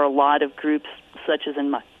there are a lot of groups such as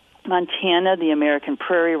in Montana, the American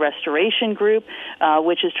Prairie Restoration Group,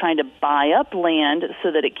 which is trying to buy up land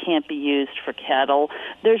so that it can't be used for cattle.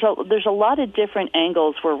 There's a lot of different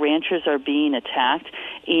angles where ranchers are being attacked,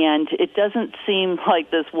 and it doesn't seem like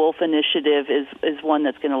this wolf initiative is one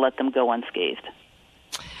that's going to let them go unscathed.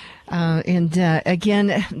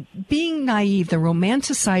 Again, being naive, the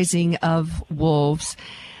romanticizing of wolves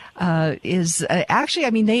is actually,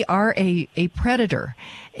 I mean, they are a predator.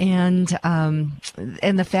 And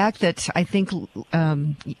the fact that I think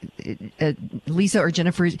Lisa or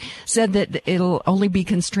Jennifer said that it'll only be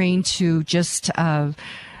constrained to just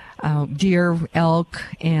deer, elk,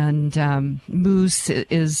 and moose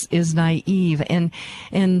is naive. And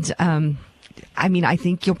I mean, I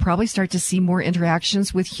think you'll probably start to see more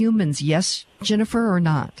interactions with humans. Yes, Jennifer, or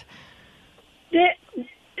not?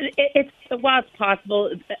 While it's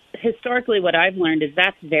possible, historically what I've learned is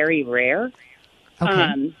that's very rare.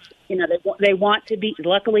 Okay. They want to be,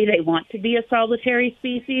 luckily they want to be a solitary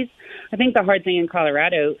species. I think the hard thing in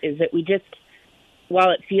Colorado is that we just,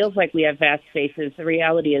 while it feels like we have vast spaces, the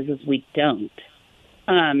reality is we don't.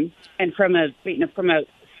 And from a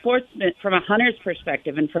sportsman, from a hunter's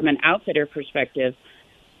perspective and from an outfitter perspective,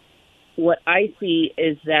 what I see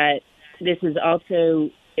is that this is also,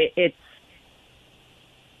 it's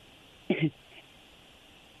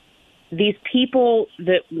these people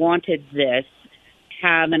that wanted this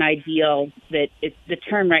have an ideal that the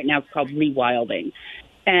term right now is called rewilding.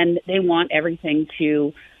 And they want everything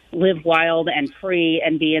to live wild and free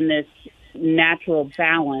and be in this natural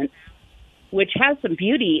balance, which has some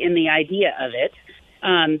beauty in the idea of it.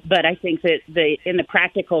 But I think that in the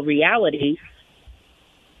practical reality,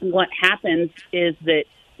 what happens is that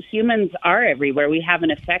humans are everywhere. We have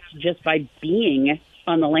an effect just by being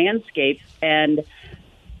on the landscape, and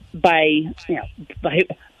by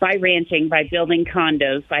ranching, by building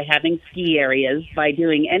condos, by having ski areas, by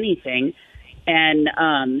doing anything. And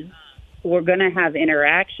we're going to have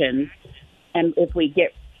interactions. And if we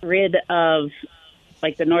get rid of,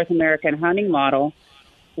 like, the North American hunting model,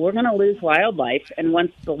 we're going to lose wildlife. And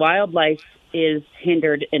once the wildlife is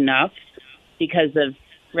hindered enough because of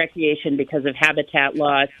recreation, because of habitat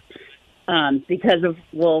loss, because of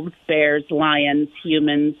wolves, bears, lions,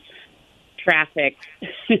 humans, traffic,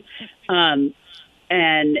 and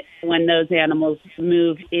when those animals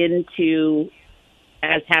move into,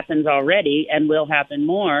 as happens already and will happen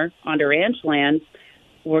more, onto ranch lands,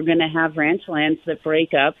 we're going to have ranch lands that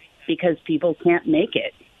break up because people can't make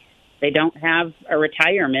it. They don't have a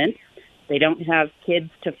retirement. They don't have kids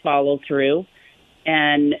to follow through,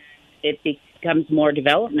 and it becomes more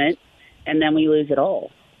development. and then we lose it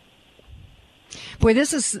all. Boy,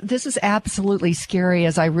 this is absolutely scary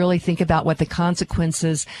as I really think about what the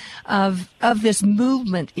consequences of this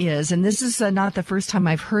movement is. And this is not the first time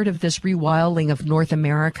I've heard of this rewilding of North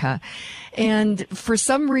America. And for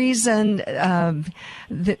some reason,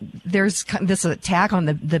 there's this attack on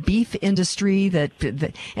the beef industry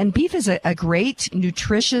and beef is a great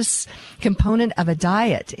nutritious component of a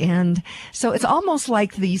diet. And so it's almost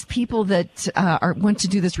like these people that want to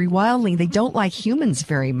do this rewilding, they don't like humans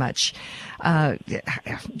very much.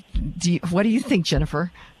 What do you think,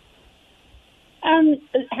 Jennifer?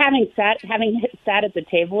 Having sat at the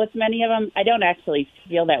table with many of them, I don't actually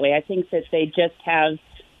feel that way. I think that they just have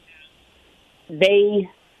they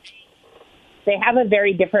have a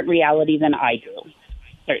very different reality than I do,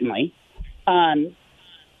 certainly. And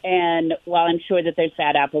while I'm sure that there's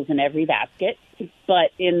bad apples in every basket,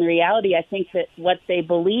 but in reality, I think that what they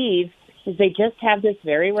believe is they just have this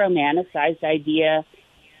very romanticized idea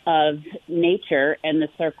of nature and the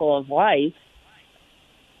circle of life,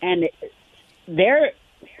 and they're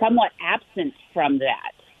somewhat absent from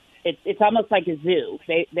that. It's almost like a zoo.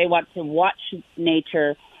 They want to watch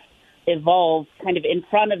nature evolve kind of in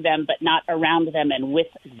front of them, but not around them and with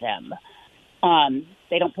them.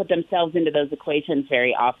 They don't put themselves into those equations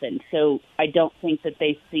very often. So I don't think that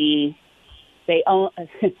they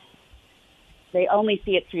only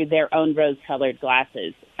see it through their own rose-colored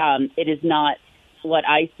glasses. It is not what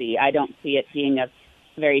I see. I don't see it being a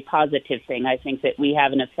very positive thing. I think that we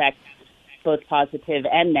have an effect, both positive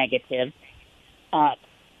and negative.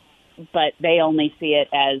 But they only see it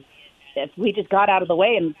as if we just got out of the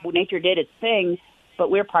way and nature did its thing,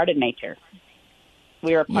 but we're part of nature.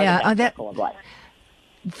 We're a part of that circle of life.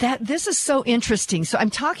 This is so interesting. So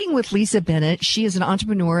I'm talking with Lisa Bennett. She is an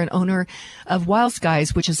entrepreneur and owner of Wild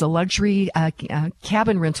Skies, which is a luxury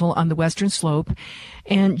cabin rental on the Western Slope.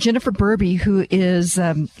 And Jennifer Burby, who is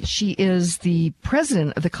she is the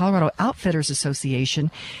president of the Colorado Outfitters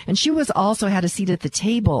Association, and she was also had a seat at the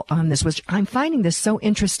table on this, which I'm finding this so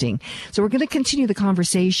interesting. So we're going to continue the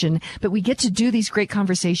conversation, but we get to do these great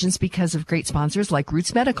conversations because of great sponsors like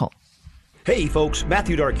Roots Medical. Hey folks,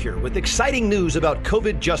 Matthew Dark here with exciting news about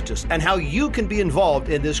COVID justice and how you can be involved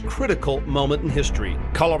in this critical moment in history.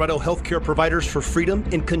 Colorado Healthcare Providers for Freedom,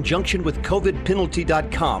 in conjunction with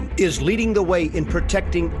COVIDpenalty.com, is leading the way in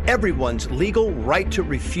protecting everyone's legal right to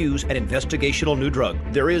refuse an investigational new drug.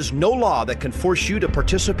 There is no law that can force you to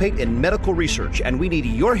participate in medical research, and we need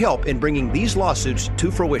your help in bringing these lawsuits to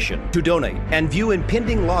fruition. To donate and view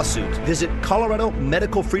impending lawsuits, visit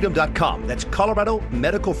ColoradoMedicalFreedom.com. That's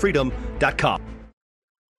ColoradoMedicalFreedom.com.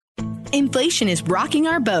 Inflation is rocking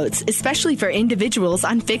our boats, especially for individuals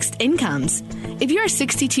on fixed incomes. If you are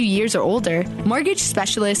 62 years or older, mortgage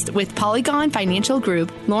specialist with Polygon Financial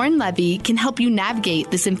Group, Lauren Levy, can help you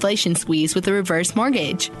navigate this inflation squeeze with a reverse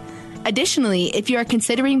mortgage. Additionally, if you are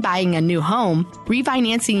considering buying a new home,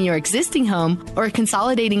 refinancing your existing home, or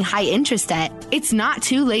consolidating high interest debt, it's not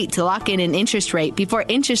too late to lock in an interest rate before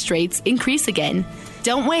interest rates increase again.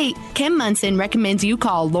 Don't wait. Kim Munson recommends you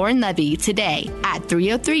call Lauren Levy today at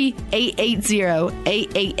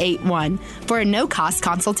 303-880-8881 for a no-cost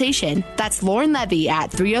consultation. That's Lauren Levy at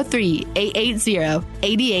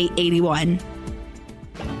 303-880-8881.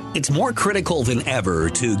 It's more critical than ever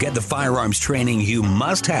to get the firearms training you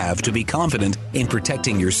must have to be confident in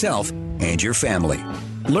protecting yourself and your family.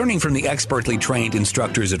 Learning from the expertly trained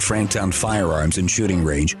instructors at Franktown Firearms and Shooting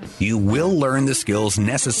Range, you will learn the skills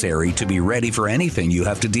necessary to be ready for anything you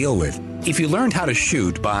have to deal with. If you learned how to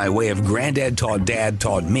shoot by way of Granddad Taught Dad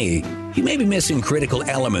Taught Me, you may be missing critical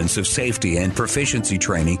elements of safety and proficiency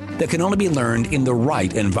training that can only be learned in the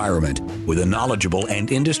right environment with a knowledgeable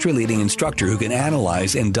and industry-leading instructor who can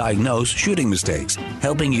analyze and diagnose shooting mistakes,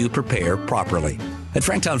 helping you prepare properly. At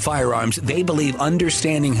Franktown Firearms, they believe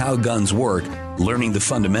understanding how guns work, learning the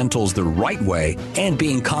fundamentals the right way, and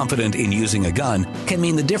being confident in using a gun can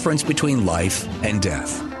mean the difference between life and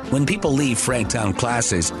death. When people leave Franktown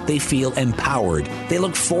classes, they feel empowered. They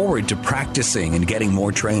look forward to practicing and getting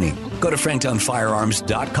more training. Go to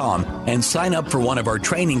franktownfirearms.com and sign up for one of our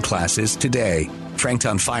training classes today.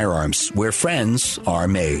 Franktown Firearms, where friends are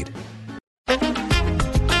made.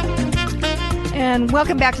 And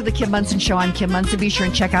welcome back to the Kim Munson Show. I'm Kim Munson. Be sure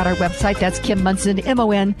and check out our website. That's Kim Munson,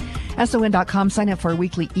 MONSON.com. Sign up for our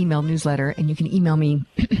weekly email newsletter, and you can email me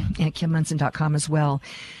at KimMunson.com as well.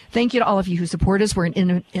 Thank you to all of you who support us. We're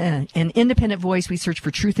an independent voice. We search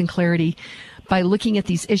for truth and clarity by looking at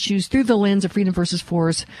these issues through the lens of freedom versus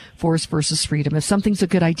force, force versus freedom. If something's a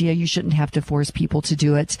good idea, you shouldn't have to force people to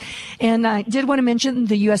do it. And I did want to mention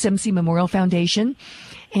the USMC Memorial Foundation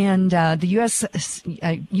And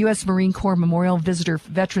the U.S. Marine Corps Memorial Visitor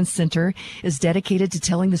Veterans Center is dedicated to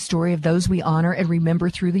telling the story of those we honor and remember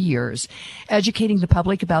through the years, educating the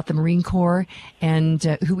public about the Marine Corps and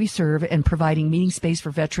who we serve, and providing meeting space for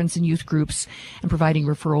veterans and youth groups, and providing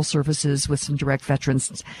referral services with some direct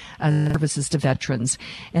veterans services to veterans.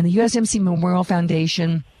 And the USMC Memorial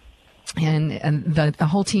Foundation and the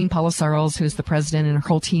whole team, Paula Sarles, who's the president, and her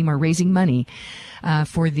whole team are raising money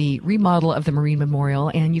for the remodel of the Marine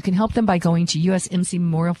Memorial. And you can help them by going to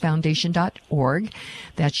usmcmemorialfoundation.org.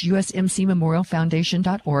 That's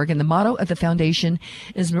usmcmemorialfoundation.org. And the motto of the foundation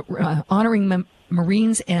is honoring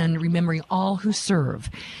Marines and remembering all who serve.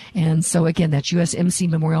 And so, again, that's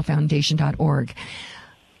usmcmemorialfoundation.org.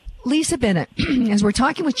 Lisa Bennett, as we're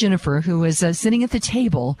talking with Jennifer, who is sitting at the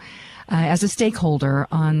table as a stakeholder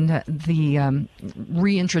on the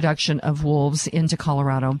reintroduction of wolves into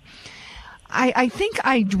Colorado, I think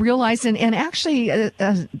I realized, and actually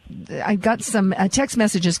I got some text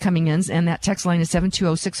messages coming in, and that text line is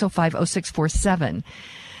 720-605-0647.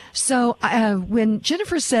 So when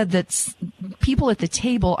Jennifer said that people at the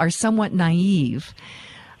table are somewhat naive,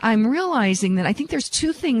 I'm realizing that I think there's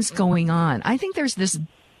two things going on. I think there's this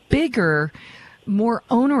bigger, more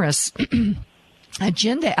onerous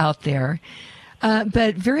agenda out there,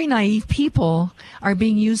 but very naive people are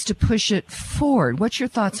being used to push it forward. What's your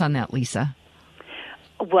thoughts on that, Lisa?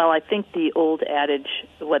 Well, I think the old adage,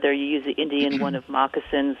 whether you use the Indian one of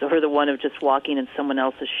moccasins or the one of just walking in someone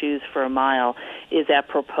else's shoes for a mile, is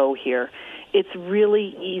apropos here. It's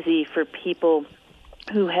really easy for people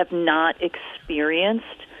who have not experienced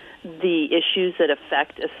the issues that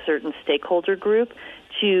affect a certain stakeholder group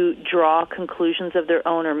to draw conclusions of their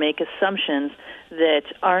own or make assumptions that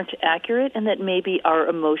aren't accurate and that maybe are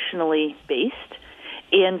emotionally based.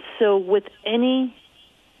 And so with any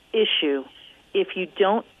issue, if you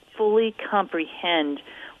don't fully comprehend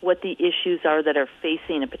what the issues are that are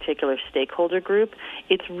facing a particular stakeholder group,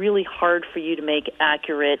 it's really hard for you to make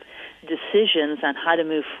accurate decisions on how to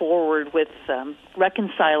move forward with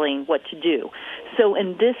reconciling what to do. So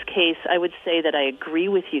in this case, I would say that I agree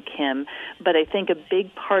with you, Kim, but I think a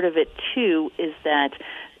big part of it, too, is that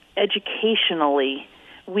educationally,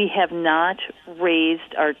 we have not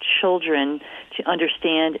raised our children to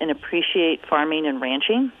understand and appreciate farming and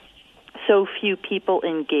ranching. So few people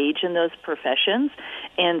engage in those professions,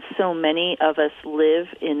 and so many of us live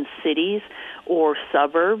in cities or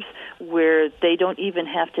suburbs where they don't even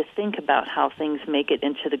have to think about how things make it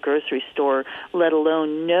into the grocery store, let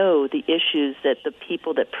alone know the issues that the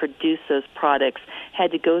people that produce those products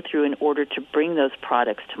had to go through in order to bring those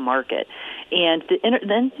products to market. And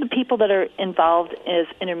then the people that are involved as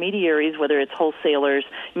intermediaries, whether it's wholesalers,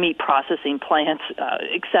 meat processing plants,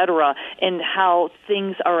 et cetera, and how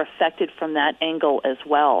things are affected from that angle as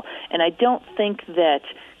well. And I don't think that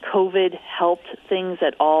COVID helped things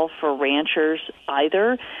at all for ranchers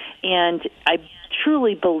either. And I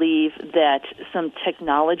truly believe that some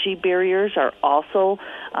technology barriers are also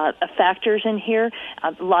factors in here.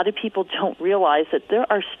 A lot of people don't realize that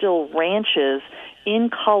there are still ranches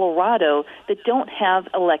in Colorado that don't have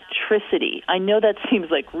electricity. I know that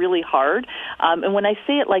seems like really hard, and when I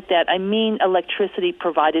say it like that, I mean electricity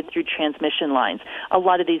provided through transmission lines. A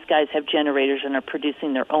lot of these guys have generators and are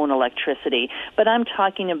producing their own electricity, but I'm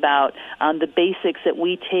talking about the basics that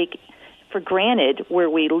we take for granted where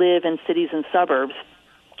we live in cities and suburbs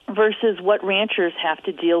versus what ranchers have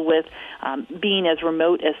to deal with being as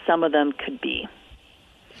remote as some of them could be.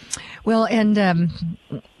 Well, and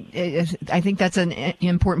I think that's an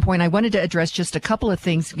important point. I wanted to address just a couple of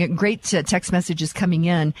things. Great text messages coming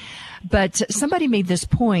in, but somebody made this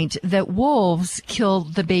point that wolves kill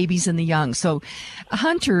the babies and the young. So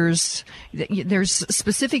hunters, there's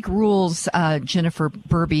specific rules, Jennifer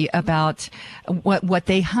Burby, about what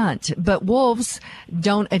they hunt, but wolves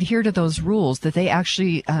don't adhere to those rules, that they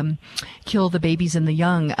actually kill the babies and the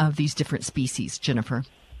young of these different species. Jennifer.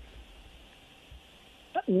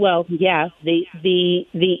 Well, yeah, the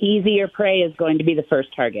easier prey is going to be the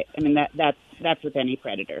first target. I mean, that's with any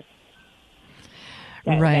predator.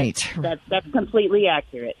 Right. That's completely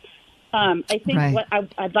accurate. I think right. What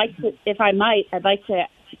I'd like to, if I might, I'd like to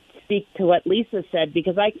speak to what Lisa said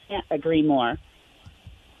because I can't agree more.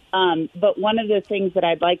 But one of the things that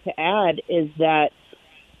I'd like to add is that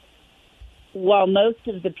while most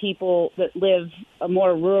of the people that live a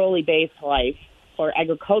more rurally based life or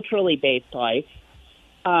agriculturally based life,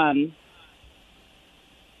 a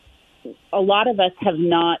lot of us have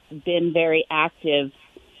not been very active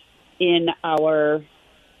in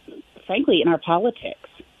frankly, in our politics.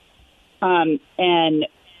 And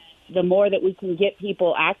the more that we can get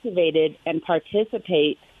people activated and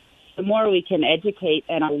participate, the more we can educate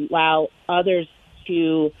and allow others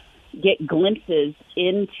to get glimpses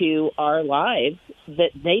into our lives that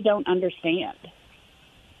they don't understand.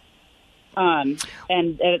 And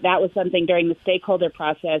that was something during the stakeholder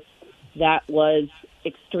process that was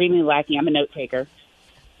extremely lacking. I'm a note taker,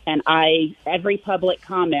 and every public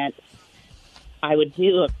comment, I would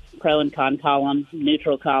do a pro and con column,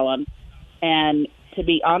 neutral column, and to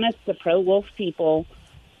be honest, the pro-wolf people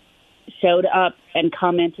showed up and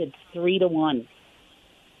commented 3-1.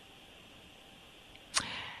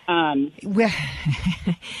 And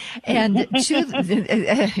to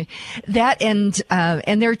that,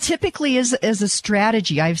 and there typically is a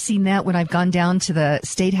strategy. I've seen that when I've gone down to the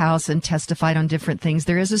State House and testified on different things.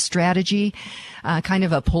 There is a strategy, kind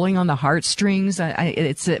of a pulling on the heartstrings.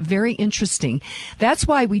 It's very interesting. That's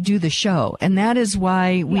why we do the show, and that is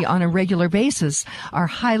why we, on a regular basis, are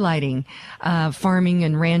highlighting farming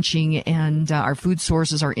and ranching and our food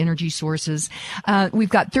sources, our energy sources. We've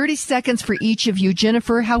got 30 seconds for each of you.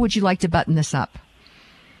 Jennifer, how would you like to button this up?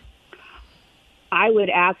 I would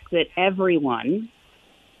ask that everyone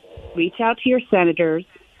reach out to your senators,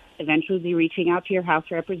 eventually be reaching out to your House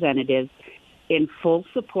representatives in full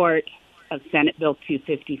support of Senate Bill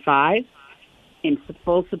 255, in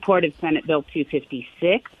full support of Senate Bill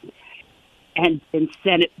 256, and in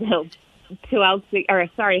Senate Bill House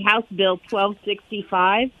Bill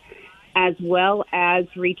 1265, as well as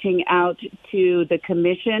reaching out to the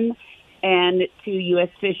Commission and to U.S.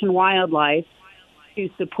 Fish and Wildlife to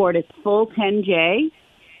support its full 10J,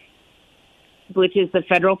 which is the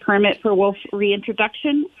federal permit for wolf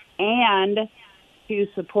reintroduction, and to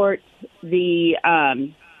support the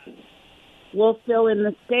wolf bill in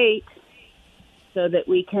the state so that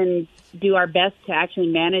we can do our best to actually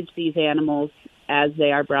manage these animals as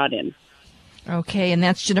they are brought in. Okay, and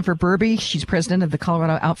that's Jennifer Burby. She's president of the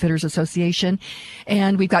Colorado Outfitters Association.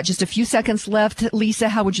 And we've got just a few seconds left. Lisa,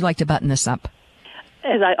 how would you like to button this up?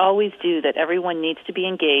 As I always do, that everyone needs to be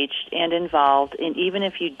engaged and involved, and even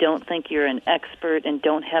if you don't think you're an expert and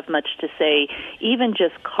don't have much to say, even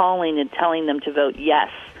just calling and telling them to vote yes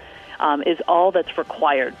is all that's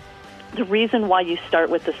required. The reason why you start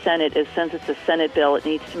with the Senate is since it's a Senate bill, it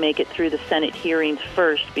needs to make it through the Senate hearings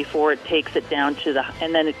first before it takes it down to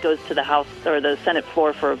and then it goes to the House or the Senate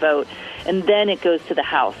floor for a vote, and then it goes to the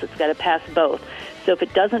House. It's got to pass both. So if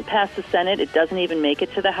it doesn't pass the Senate, it doesn't even make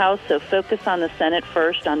it to the House. So focus on the Senate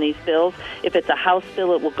first on these bills. If it's a House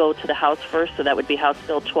bill, it will go to the House first. So that would be House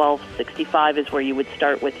Bill 1265 is where you would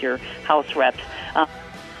start with your House reps.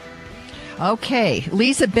 Okay,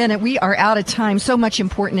 Lisa Bennett, we are out of time. So much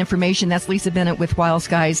important information. That's Lisa Bennett with Wild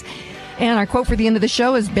Skies. And our quote for the end of the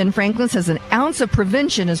show is Ben Franklin says, "An ounce of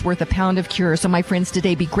prevention is worth a pound of cure." So my friends,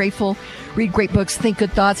 today, be grateful, read great books, think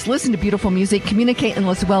good thoughts, listen to beautiful music, communicate and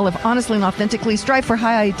live well, live honestly and authentically, strive for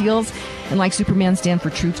high ideals, and like Superman, stand for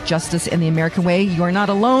truth, justice, and the American way. You are not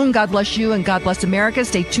alone. God bless you and God bless America.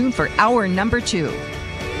 Stay tuned for hour number 2.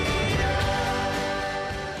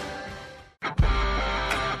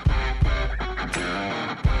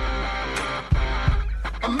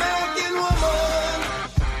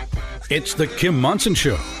 It's the Kim Monson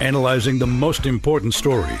Show, analyzing the most important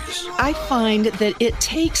stories. I find that it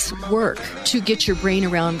takes work to get your brain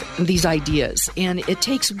around these ideas, and it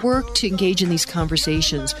takes work to engage in these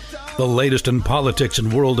conversations. The latest in politics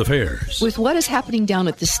and world affairs. With what is happening down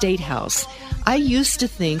at the State House, I used to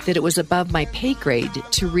think that it was above my pay grade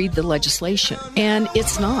to read the legislation, and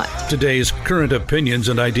it's not. Today's current opinions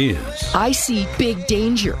and ideas. I see big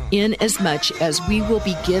danger in as much as we will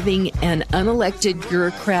be giving an unelected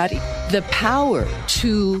bureaucrat the power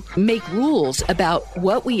to make rules about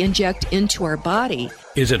what we inject into our body.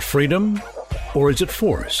 Is it freedom or is it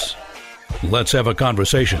force? Let's have a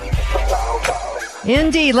conversation.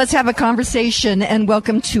 Indeed. Let's have a conversation, and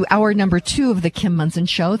welcome to hour number 2 of the Kim Monson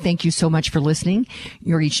Show. Thank you so much for listening.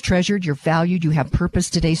 You're each treasured. You're valued. You have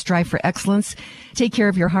purpose today. Strive for excellence. Take care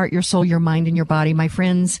of your heart, your soul, your mind, and your body. My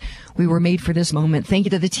friends, we were made for this moment. Thank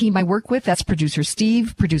you to the team I work with. That's producer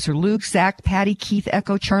Steve, producer Luke, Zach, Patty, Keith,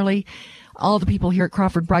 Echo, Charlie, all the people here at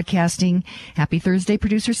Crawford Broadcasting. Happy Thursday,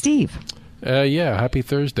 producer Steve. Yeah, happy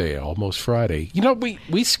Thursday, almost Friday. You know,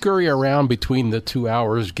 we scurry around between the 2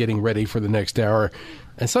 hours getting ready for the next hour,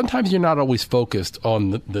 and sometimes you're not always focused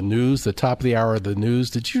on the news, the top of the hour of the news.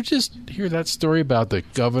 Did you just hear that story about the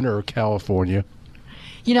governor of California?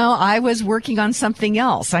 You know, I was working on something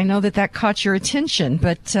else. I know that caught your attention,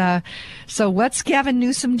 but so what's Gavin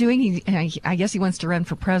Newsom doing? I guess he wants to run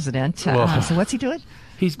for president. So what's he doing?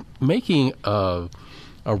 He's making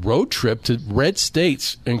a road trip to red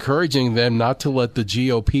states, encouraging them not to let the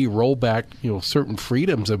GOP roll back, certain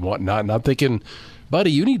freedoms and whatnot. And I'm thinking,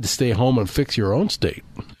 buddy, you need to stay home and fix your own state.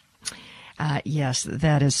 Yes,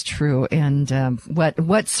 that is true. And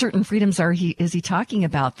what certain freedoms is he talking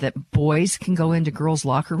about? That boys can go into girls'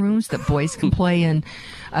 locker rooms, that boys can play in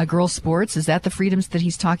girls' sports? Is that the freedoms that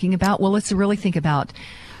he's talking about? Well, let's really think about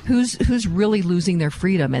who's really losing their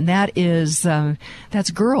freedom, and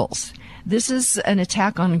that's girls. This is an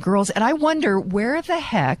attack on girls, and I wonder where the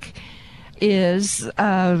heck is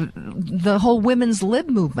the whole women's lib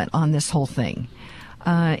movement on this whole thing.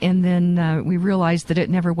 And then we realized that it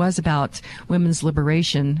never was about women's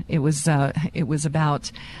liberation. It was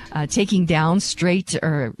about taking down straight,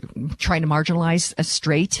 or trying to marginalize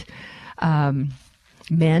straight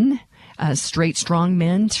men, straight, strong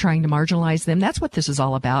men, trying to marginalize them. That's what this is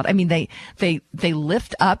all about. I mean, they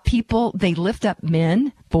lift up people. They lift up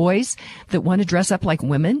men, boys that want to dress up like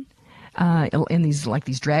women. In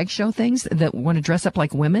these drag show things, that want to dress up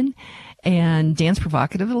like women and dance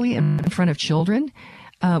provocatively in front of children.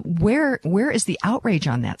 Where is the outrage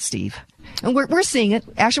on that, Steve? And we're seeing it.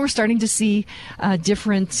 Actually, we're starting to see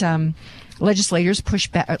different legislatures push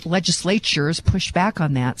back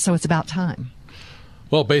on that. So it's about time.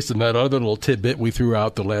 Well, based on that other little tidbit we threw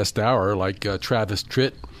out the last hour, like Travis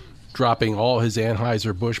Tritt dropping all his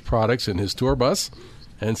Anheuser-Busch products in his tour bus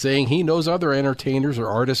and saying he knows other entertainers or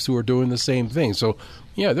artists who are doing the same thing. So,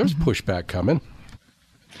 yeah, there's pushback coming.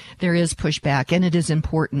 There is pushback, and it is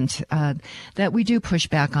important that we do push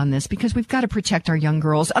back on this, because we've got to protect our young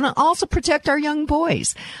girls and also protect our young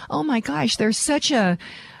boys. Oh, my gosh, there's such an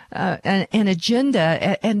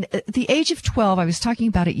agenda. And the age of 12, I was talking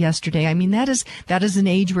about it yesterday. I mean, that is an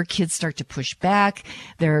age where kids start to push back.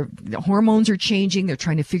 Their hormones are changing. They're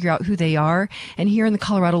trying to figure out who they are. And here in the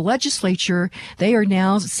Colorado legislature, they are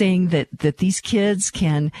now saying that these kids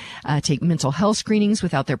can take mental health screenings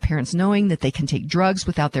without their parents knowing, that they can take drugs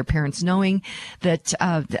without their parents knowing, that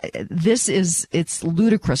it's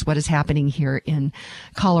ludicrous what is happening here in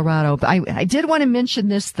Colorado. But I did want to mention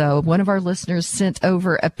this, though. One of our listeners sent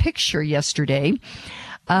over a picture yesterday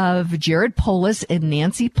of Jared Polis and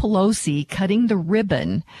Nancy Pelosi cutting the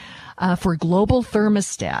ribbon for Global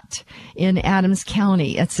Thermostat in Adams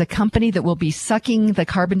County. It's a company that will be sucking the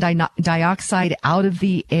carbon dioxide out of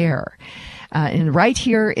the air. And right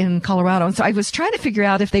here in Colorado. And so I was trying to figure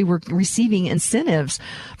out if they were receiving incentives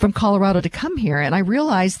from Colorado to come here. And I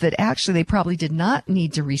realized that actually they probably did not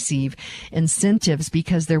need to receive incentives,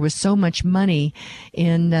 because there was so much money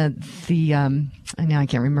in now I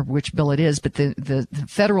can't remember which bill it is, but the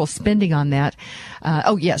federal spending on that.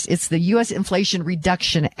 Yes, it's the U.S. Inflation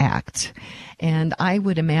Reduction Act. And I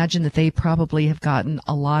would imagine that they probably have gotten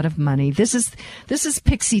a lot of money. This is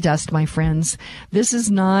pixie dust, my friends. This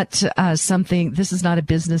is not this is not a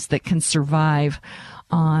business that can survive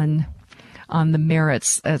on the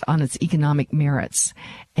merits, on its economic merits.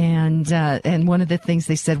 And one of the things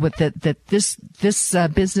they said was that this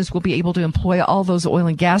business will be able to employ all those oil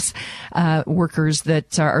and gas workers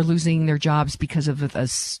that are losing their jobs because of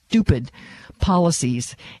stupid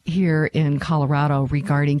policies here in Colorado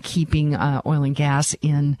regarding keeping oil and gas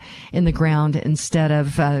in the ground instead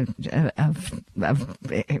of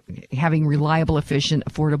having reliable, efficient,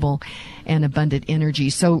 affordable, and abundant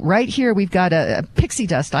energy. So right here we've got a pixie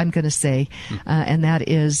dust, I'm going to say, and that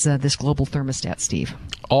is this global thermostat, Steve.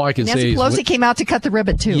 All I can Nancy say Pelosi is came out to cut the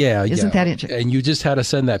ribbon too. Isn't that interesting? And you just had to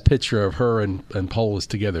send that picture of her and Polis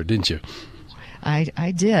together, didn't you?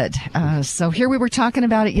 I did. So here we were talking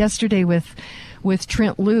about it yesterday with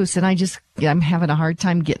Trent Luce, and I'm having a hard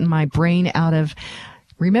time getting my brain out of.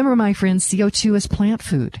 Remember, my friends, CO2 is plant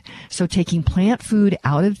food. So taking plant food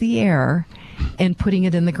out of the air and putting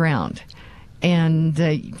it in the ground, and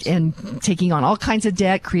taking on all kinds of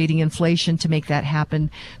debt, creating inflation to make that happen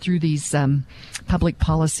through these public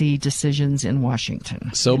policy decisions in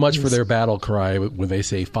Washington. So much for their battle cry when they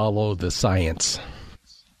say follow the science.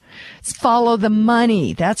 Follow the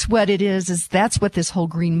money. That's what it is. That's what this whole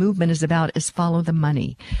green movement is about, is follow the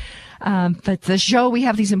money. But the show, we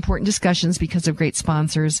have these important discussions because of great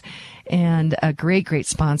sponsors, and a great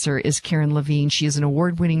sponsor is Karen Levine. She is an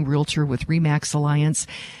award-winning realtor with RE/MAX Alliance.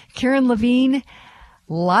 Karen Levine,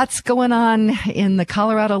 lots going on in the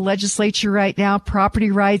Colorado legislature right now. Property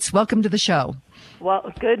rights. Welcome to the show.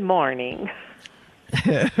 Well, good morning.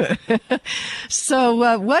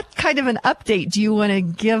 So what kind of an update do you want to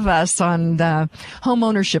give us on home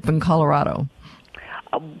ownership in Colorado?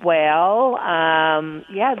 Well,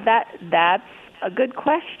 that's a good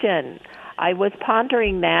question. I was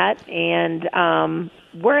pondering that, and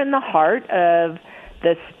we're in the heart of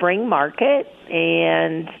the spring market,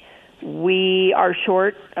 and we are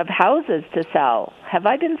short of houses to sell. Have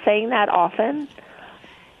I been saying that often?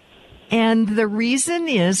 And the reason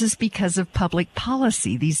is because of public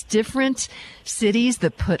policy. These different cities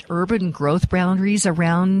that put urban growth boundaries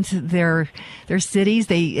around their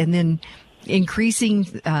cities, and then increasing,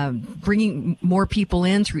 bringing more people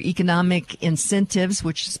in through economic incentives,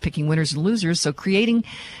 which is picking winners and losers. So creating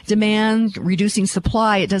demand, reducing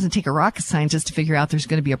supply. It doesn't take a rocket scientist to figure out there's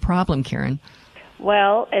going to be a problem, Karen.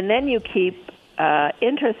 Well, and then you keep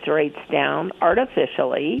interest rates down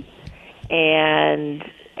artificially, and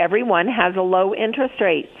everyone has a low interest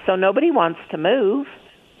rate, so nobody wants to move.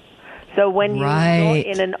 So when you go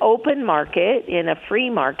in an open market, in a free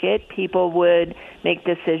market, people would make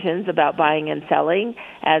decisions about buying and selling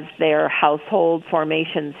as their household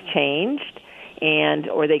formations changed,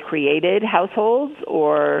 or they created households,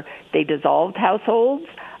 or they dissolved households.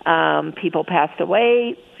 People passed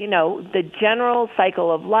away. You know, the general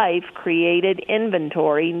cycle of life created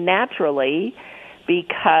inventory naturally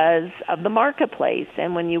because of the marketplace.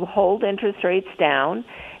 And when you hold interest rates down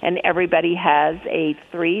and everybody has a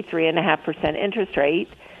 3.5% interest rate,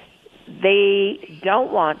 they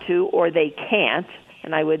don't want to, or they can't.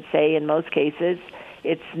 And I would say in most cases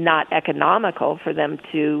it's not economical for them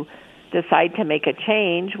to decide to make a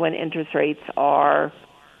change when interest rates are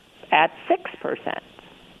at 6%.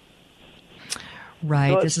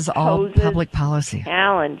 Right. So this is all public policy.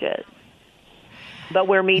 Challenges. But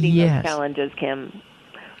we're meeting those challenges, Kim.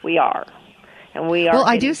 We are. And we are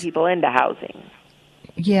getting people into housing.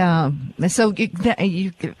 Yeah. So,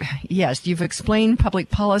 yes, you've explained public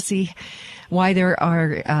policy, why there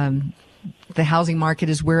are, the housing market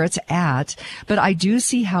is where it's at. But I do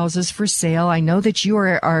see houses for sale. I know that you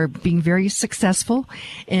are being very successful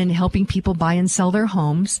in helping people buy and sell their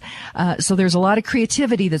homes. So there's a lot of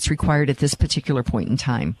creativity that's required at this particular point in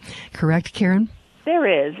time. Correct, Karen? There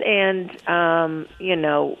is. And,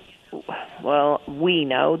 we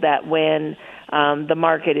know that when the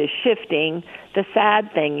market is shifting, the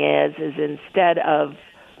sad thing is instead of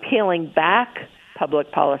peeling back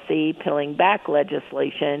public policy, peeling back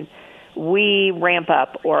legislation, we ramp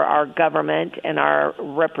up, or our government and our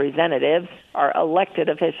representatives, our elected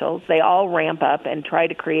officials, they all ramp up and try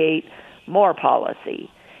to create more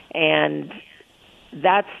policy. And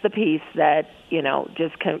that's the piece that,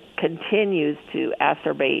 just continues to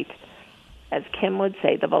exacerbate, as Kim would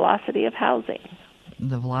say, the velocity of housing.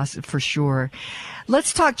 The velocity, for sure.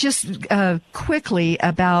 Let's talk just quickly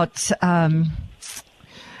about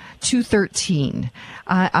 213.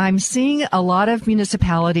 I'm seeing a lot of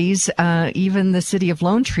municipalities, even the city of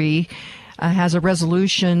Lone Tree, has a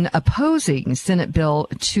resolution opposing Senate Bill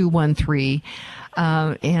 213.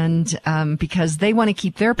 Because they want to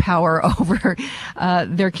keep their power over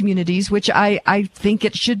their communities, which I think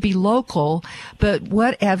it should be local. But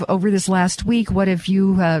over this last week, what have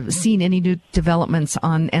you seen any new developments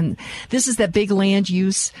on? And this is that big land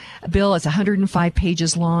use bill. It's 105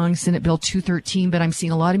 pages long, Senate Bill 213. But I'm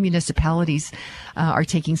seeing a lot of municipalities are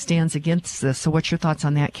taking stands against this. So what's your thoughts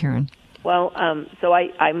on that, Karen? Well, so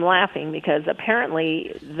I'm laughing because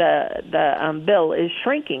apparently the bill is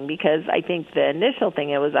shrinking, because I think the initial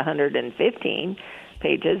thing, it was 115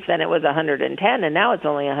 pages, then it was 110, and now it's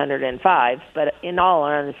only 105. But in all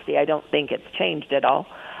honesty, I don't think it's changed at all.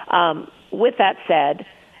 With that said,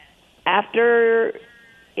 after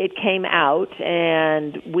it came out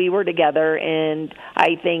and we were together, and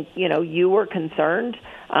I think, you were concerned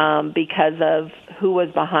because of who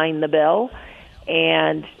was behind the bill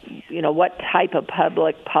and, what type of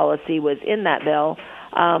public policy was in that bill.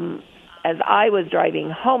 As I was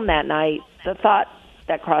driving home that night, the thought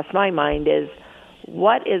that crossed my mind is,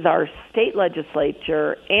 what is our state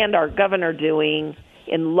legislature and our governor doing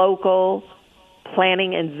in local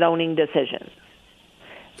planning and zoning decisions?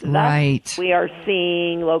 Right. Thus, we are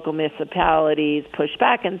seeing local municipalities push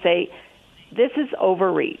back and say, this is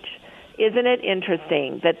overreach. Isn't it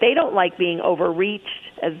interesting that they don't like being overreached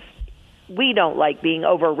as we don't like being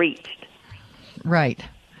overreached? Right.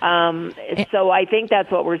 So I think that's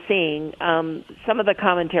what we're seeing. Some of the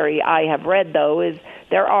commentary I have read, though, is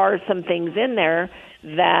there are some things in there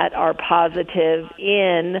that are positive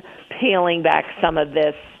in peeling back some of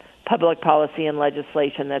this public policy and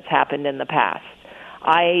legislation that's happened in the past.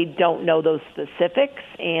 I don't know those specifics,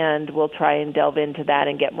 and we'll try and delve into that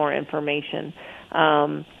and get more information.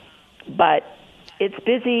 But it's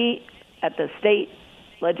busy at the state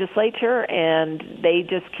legislature, and they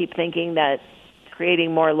just keep thinking that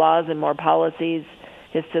creating more laws and more policies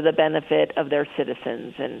is to the benefit of their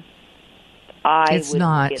citizens, and it's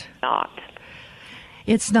not.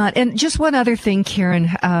 It's not. And just one other thing, Karen,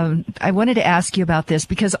 I wanted to ask you about this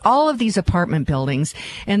because all of these apartment buildings,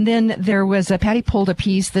 and then there was Patty pulled a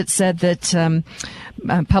piece that said that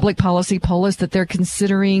Public Policy Polis that they're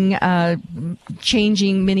considering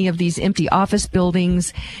changing many of these empty office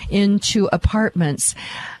buildings into apartments.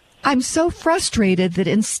 I'm so frustrated that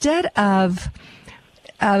instead of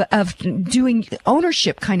doing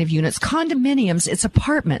ownership kind of units, condominiums, it's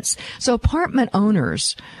apartments. So apartment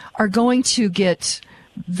owners are going to get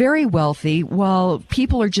very wealthy while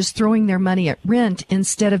people are just throwing their money at rent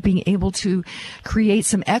instead of being able to create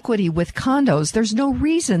some equity with condos. There's no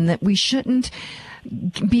reason that we shouldn't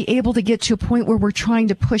be able to get to a point where we're trying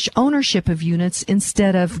to push ownership of units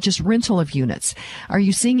instead of just rental of units. Are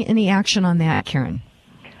you seeing any action on that, Karen?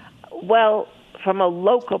 Well, from a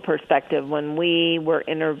local perspective, when we were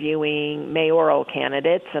interviewing mayoral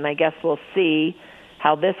candidates, and I guess we'll see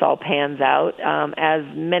how this all pans out, as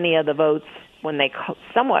many of the votes, when they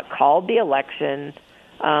somewhat called the election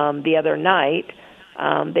the other night,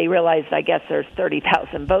 they realized, I guess, there's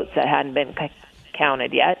 30,000 votes that hadn't been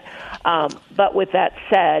counted yet. But with that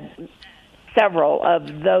said, several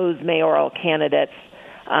of those mayoral candidates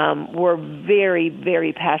were very,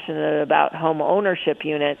 very passionate about home ownership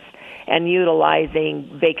units and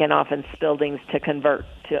utilizing vacant office buildings to convert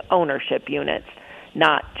to ownership units,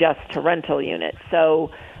 not just to rental units. So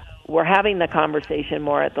we're having the conversation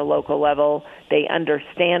more at the local level. They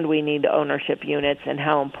understand we need ownership units and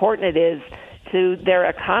how important it is to their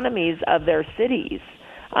economies of their cities.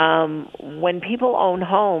 When people own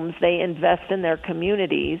homes, they invest in their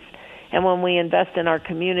communities. And when we invest in our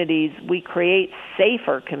communities, we create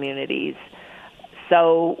safer communities.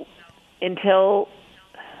 So until,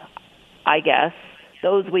 I guess,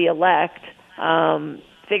 those we elect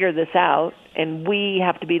figure this out, and we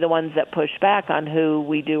have to be the ones that push back on who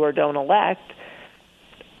we do or don't elect,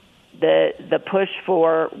 the push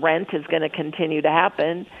for rent is going to continue to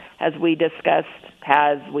happen, as we've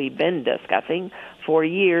been discussing for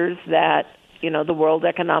years, that, the World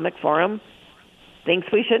Economic Forum thinks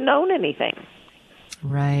we shouldn't own anything.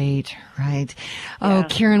 Right. Oh,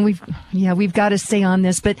 Karen, we've got to stay on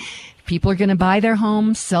this, but people are going to buy their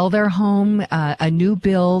home, sell their home, a new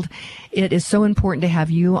build. It is so important to have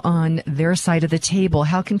you on their side of the table.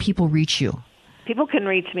 How can people reach you? People can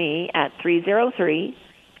reach me at 303-877-7516.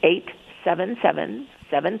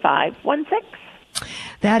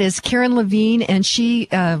 That is Karen Levine, and she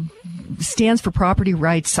stands for property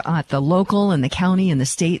rights at the local and the county and the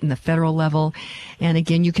state and the federal level. And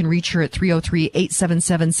again, you can reach her at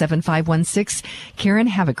 303-877-7516. Karen,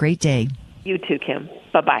 have a great day. You too, Kim.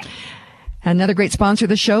 Bye-bye. Another great sponsor of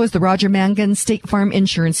the show is the Roger Mangan State Farm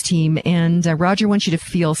Insurance Team. And Roger wants you to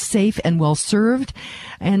feel safe and well served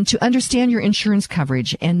and to understand your insurance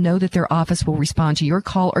coverage and know that their office will respond to your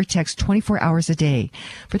call or text 24 hours a day.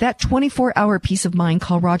 For that 24-hour peace of mind,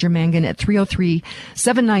 call Roger Mangan at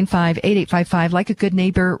 303-795-8855. Like a good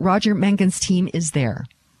neighbor, Roger Mangan's team is there.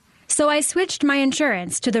 So I switched my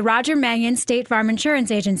insurance to the Roger Mangan State Farm Insurance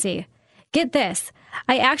Agency. Get this.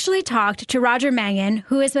 I actually talked to Roger Mangan,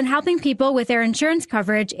 who has been helping people with their insurance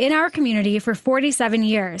coverage in our community for 47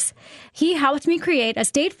 years. He helped me create a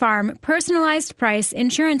State Farm personalized price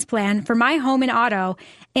insurance plan for my home and auto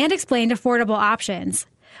and explained affordable options.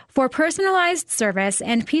 For personalized service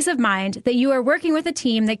and peace of mind that you are working with a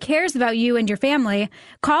team that cares about you and your family,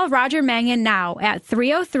 call Roger Mangan now at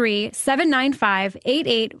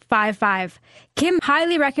 303-795-8855. Kim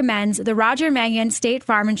highly recommends the Roger Mangan State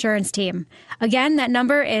Farm Insurance Team. Again, that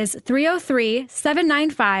number is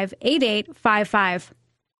 303-795-8855.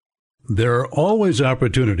 There are always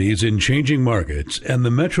opportunities in changing markets, and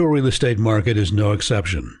the metro real estate market is no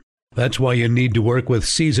exception. That's why you need to work with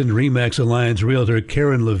seasoned RE/MAX Alliance realtor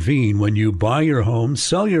Karen Levine when you buy your home,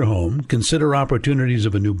 sell your home, consider opportunities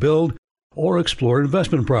of a new build, or explore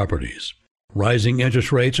investment properties. Rising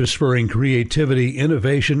interest rates are spurring creativity,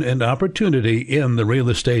 innovation, and opportunity in the real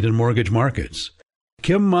estate and mortgage markets.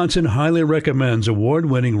 Kim Monson highly recommends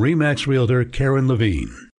award-winning RE/MAX realtor Karen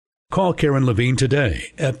Levine. Call Karen Levine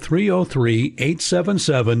today at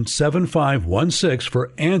 303-877-7516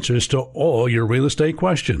 for answers to all your real estate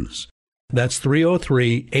questions. That's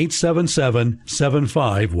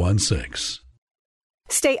 303-877-7516.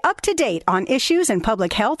 Stay up to date on issues in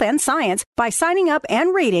public health and science by signing up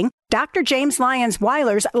and reading Dr. James Lyons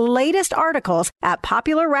Weiler's latest articles at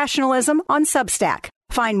Popular Rationalism on Substack.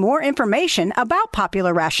 Find more information about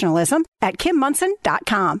popular rationalism at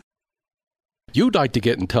KimMonson.com. You'd like to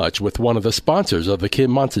get in touch with one of the sponsors of The Kim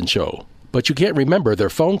Monson Show, but you can't remember their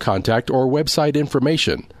phone contact or website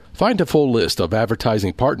information. Find a full list of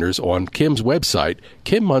advertising partners on Kim's website,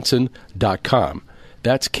 KimMonson.com.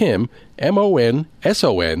 That's Kim,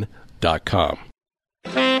 MONSON.com.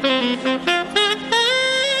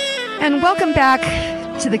 And welcome back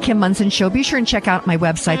to the Kim Munson Show. Be sure and check out my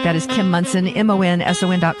website. That is Kim Munson,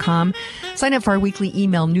 MONSON.com. Sign up for our weekly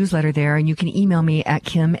email newsletter there, and you can email me at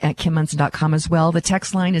kim@kimmunson.com as well. The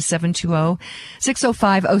text line is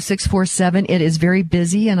 720-605-0647. It is very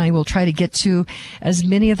busy, and I will try to get to as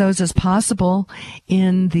many of those as possible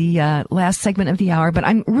in the last segment of the hour. But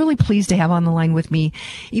I'm really pleased to have on the line with me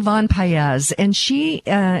Yvonne Paez, and she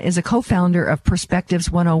is a co-founder of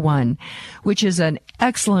Perspectives 101, which is an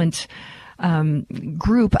excellent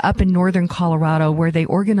group up in northern Colorado where they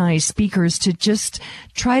organize speakers to just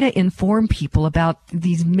try to inform people about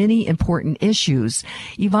these many important issues.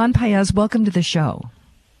 Yvonne Paez, welcome to the show.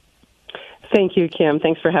 Thank you, Kim.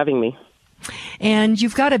 Thanks for having me. And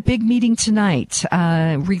you've got a big meeting tonight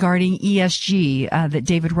regarding ESG that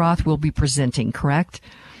David Roth will be presenting, correct?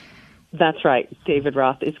 That's right. David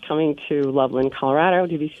Roth is coming to Loveland, Colorado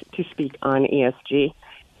to speak on ESG.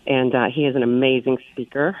 And he is an amazing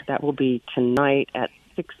speaker. That will be tonight at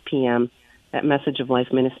 6 p.m. at Message of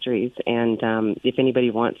Life Ministries. And if anybody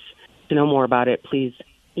wants to know more about it, please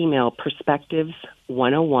email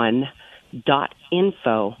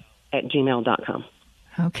perspectives101.info@gmail.com.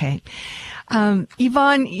 Okay.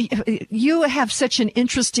 Yvonne, you have such an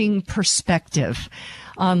interesting perspective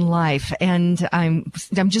on life, and I'm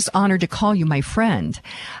just honored to call you my friend.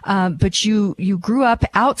 But you grew up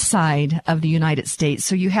outside of the United States,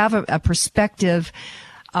 so you have a perspective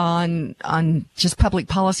on just public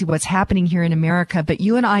policy, what's happening here in America. But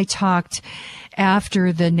you and I talked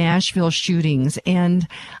after the Nashville shootings, and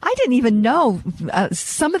I didn't even know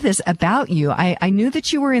some of this about you. I knew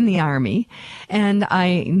that you were in the Army, and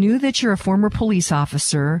I knew that you're a former police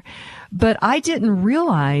officer, but I didn't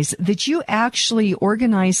realize that you actually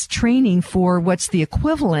organized training for what's the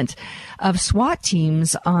equivalent of SWAT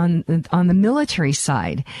teams on the military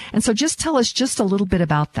side. And so just tell us just a little bit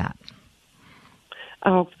about that.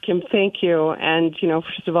 Oh, Kim, thank you. And,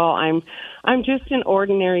 first of all, I'm just an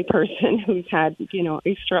ordinary person who's had,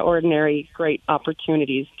 extraordinary great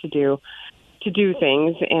opportunities to do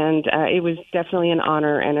things. And it was definitely an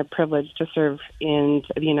honor and a privilege to serve in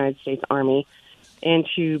the United States Army and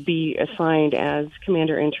to be assigned as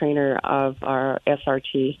commander and trainer of our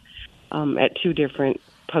SRT at two different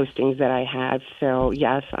postings that I had. So,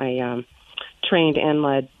 yes, I trained and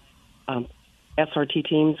led SRT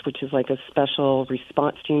teams, which is like a special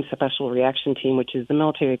response team, special reaction team, which is the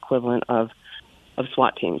military equivalent of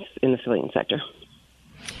SWAT teams in the civilian sector.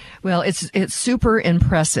 Well, it's super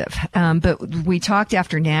impressive. But we talked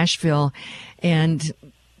after Nashville, and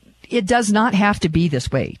it does not have to be this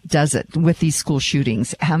way, does it, with these school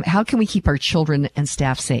shootings? How can we keep our children and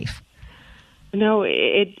staff safe? No,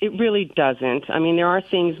 it really doesn't. I mean, there are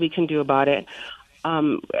things we can do about it.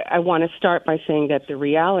 I want to start by saying that the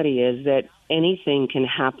reality is that anything can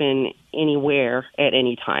happen anywhere at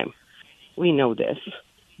any time. We know this.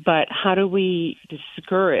 But how do we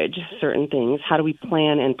discourage certain things? How do we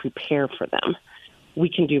plan and prepare for them? We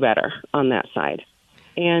can do better on that side.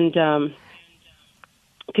 And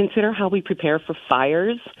consider how we prepare for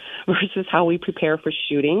fires versus how we prepare for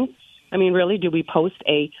shootings. I mean, really, do we post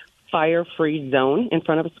a fire-free zone in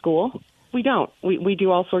front of a school? We don't. We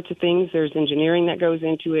do all sorts of things. There's engineering that goes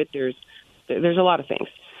into it. There's a lot of things.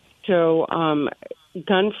 So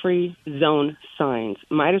gun-free zone signs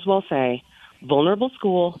might as well say, vulnerable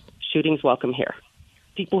school, shootings welcome here.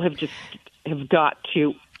 People have got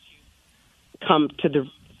to come to the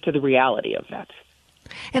reality of that.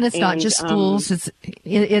 And it's not just schools;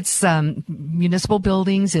 it's municipal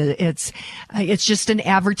buildings. It's just an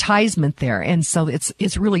advertisement there, and so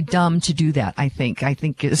it's really dumb to do that. I think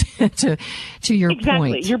is to your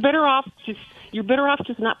exactly. point. You're better off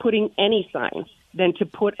just not putting any sign than to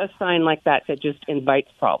put a sign like that just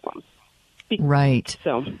invites problems. Right.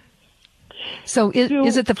 So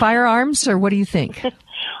is it the firearms, or what do you think?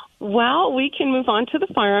 Well, we can move on to the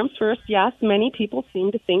firearms first. Yes, many people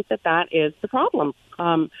seem to think that is the problem.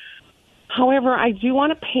 However, I do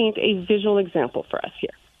want to paint a visual example for us here.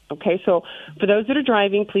 Okay, so for those that are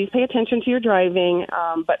driving, please pay attention to your driving.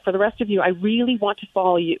 But for the rest of you, I really want to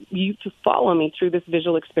follow you to follow me through this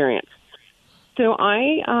visual experience. So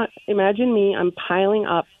I imagine I'm piling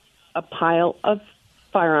up a pile of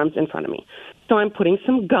firearms in front of me. So I'm putting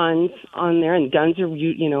some guns on there, and guns are,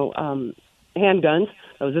 handguns.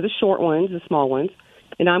 Those are the short ones, the small ones.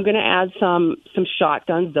 And I'm going to add some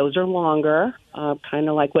shotguns. Those are longer, kind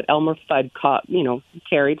of like what Elmer Fudd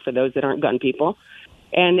carried for those that aren't gun people.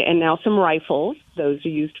 And now some rifles. Those are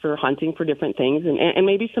used for hunting for different things. And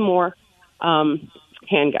maybe some more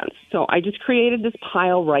handguns. So I just created this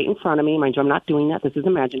pile right in front of me. Mind you, I'm not doing that. This is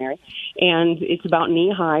imaginary. And it's about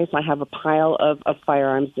knee high, so I have a pile of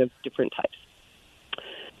firearms of different types.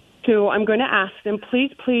 So I'm going to ask them,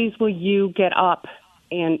 please, will you get up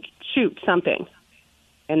and shoot something?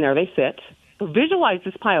 And there they sit. So visualize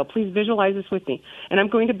this pile. Please visualize this with me. And I'm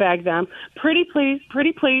going to beg them, pretty please,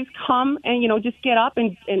 come and, just get up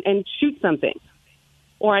and shoot something.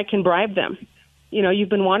 Or I can bribe them. You've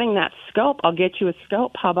been wanting that scope. I'll get you a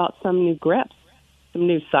scope. How about some new grips, some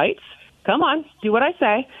new sights? Come on, do what I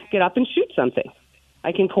say. Get up and shoot something.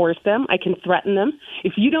 I can coerce them. I can threaten them.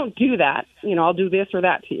 If you don't do that, I'll do this or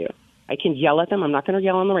that to you. I can yell at them. I'm not going to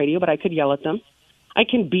yell on the radio, but I could yell at them. I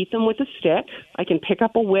can beat them with a stick. I can pick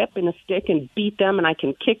up a whip and a stick and beat them, and I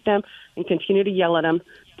can kick them and continue to yell at them,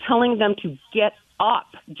 telling them to get up.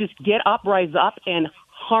 Just get up, rise up, and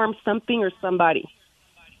harm something or somebody.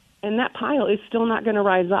 And that pile is still not going to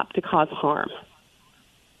rise up to cause harm.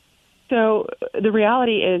 So the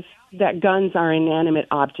reality is that guns are inanimate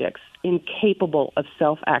objects, incapable of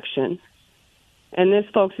self-action. And this,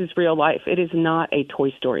 folks, is real life. It is not a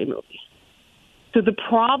Toy Story movie. So the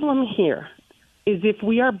problem here is if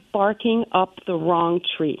we are barking up the wrong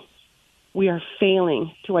tree, we are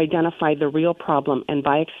failing to identify the real problem and,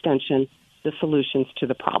 by extension, the solutions to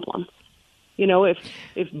the problem.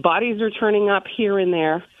 If bodies are turning up here and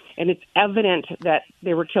there, and it's evident that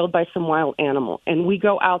they were killed by some wild animal, and we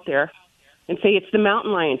go out there and say it's the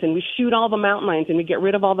mountain lions, and we shoot all the mountain lions, and we get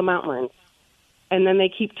rid of all the mountain lions, and then they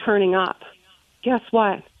keep turning up, guess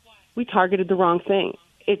what? We targeted the wrong thing.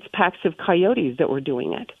 It's packs of coyotes that were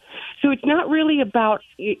doing it. So it's not really about,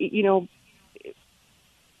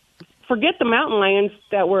 forget the mountain lions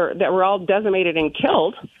that were all decimated and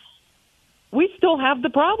killed. We still have the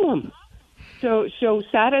problem. So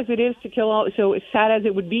sad as it is to kill all, so as sad as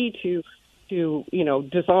it would be to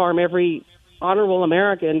disarm every honorable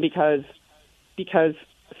American because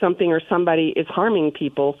something or somebody is harming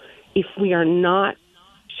people, if we are not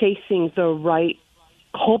chasing the right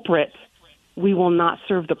culprit, we will not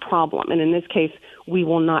serve the problem. And in this case, we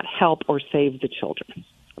will not help or save the children.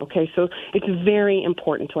 Okay, so it's very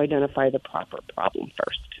important to identify the proper problem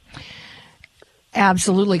first.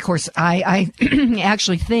 Absolutely. Of course, I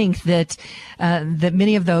actually think that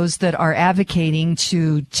many of those that are advocating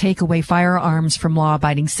to take away firearms from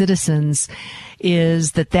law-abiding citizens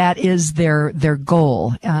is that is their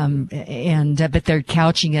goal, but they're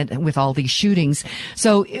couching it with all these shootings.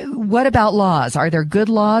 So, what about laws? Are there good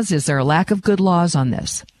laws? Is there a lack of good laws on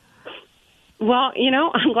this? Well,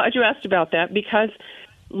 I'm glad you asked about that because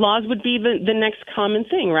laws would be the next common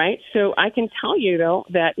thing, right? So I can tell you, though,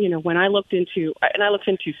 that, when I looked into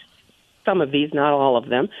some of these, not all of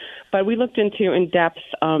them, but we looked into in depth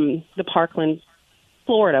the Parkland,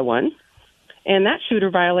 Florida one, and that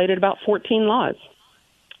shooter violated about 14 laws.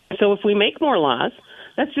 So if we make more laws,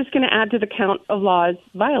 that's just going to add to the count of laws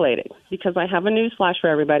violated because I have a news flash for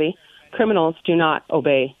everybody. Criminals do not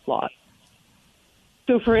obey laws.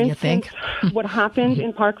 So, for instance, what happened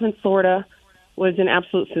in Parkland, Florida, was an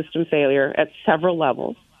absolute system failure at several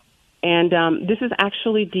levels. And this is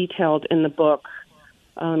actually detailed in the book.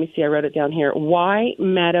 Let me see, I wrote it down here. Why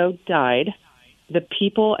Meadow Died, the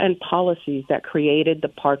People and Policies That Created the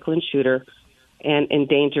Parkland Shooter and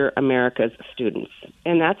Endanger America's Students.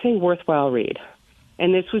 And that's a worthwhile read.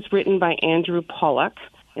 And this was written by Andrew Pollack,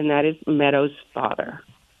 and that is Meadow's father.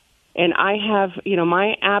 And I have,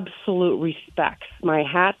 my absolute respects, my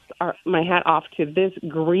hat off to this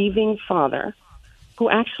grieving father who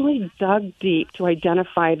actually dug deep to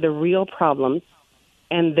identify the real problems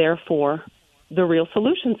and therefore the real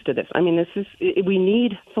solutions to this. I mean, we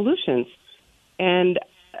need solutions. And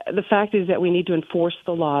the fact is that we need to enforce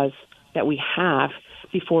the laws that we have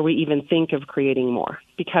before we even think of creating more.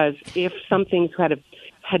 Because if some things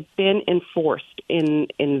had been enforced in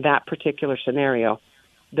that particular scenario,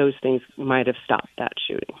 those things might have stopped that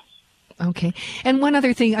shooting. Okay. And one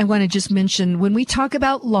other thing I want to just mention, when we talk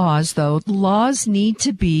about laws, though, laws need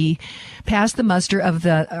to be past the muster of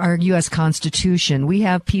our U.S. Constitution. We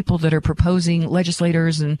have people that are proposing,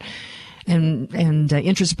 legislators and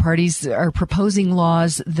interested parties are proposing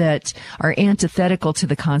laws that are antithetical to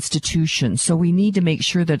the Constitution. So we need to make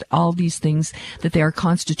sure that all these things, that they are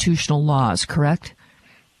constitutional laws, correct?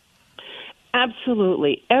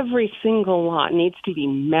 Absolutely. Every single law needs to be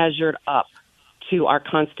measured up to our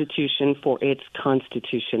Constitution for its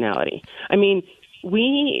constitutionality. I mean,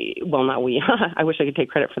 not we, I wish I could take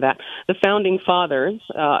credit for that. The founding fathers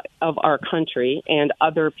of our country and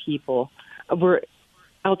other people were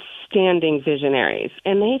outstanding visionaries.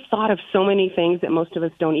 And they thought of so many things that most of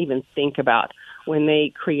us don't even think about when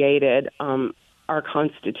they created our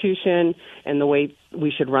Constitution and the way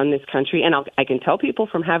we should run this country. And I can tell people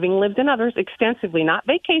from having lived in others extensively, not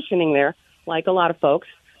vacationing there like a lot of folks,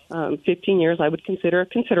 15 years I would consider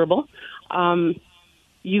considerable,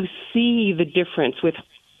 you see the difference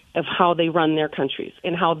of how they run their countries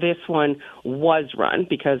and how this one was run,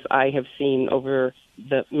 because I have seen over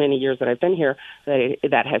the many years that I've been here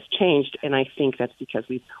that has changed, and I think that's because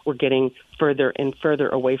we're getting further and further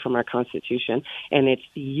away from our Constitution, and it's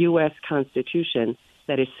the U.S. Constitution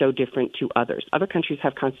that is so different to others. Other countries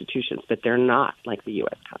have constitutions, but they're not like the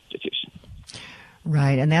U.S. Constitution.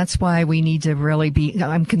 Right, and that's why we need to really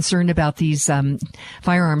I'm concerned about these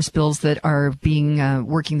firearms bills that are being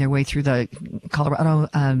working their way through the Colorado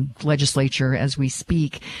legislature as we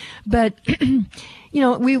speak. But,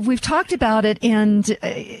 we've talked about it, and,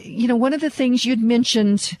 one of the things you'd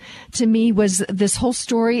mentioned to me was this whole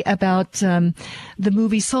story about the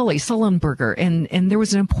movie Sullenberger, and there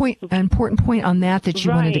was an important point on that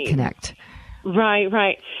you wanted to connect.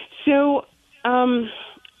 Right.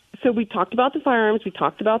 So we talked about the firearms, we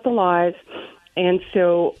talked about the lies, and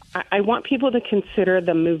so I want people to consider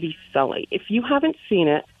the movie Sully. If you haven't seen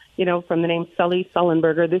it, from the name Sully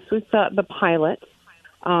Sullenberger, this was the pilot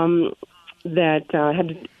that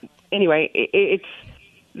had. Anyway, it's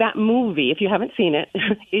that movie. If you haven't seen it,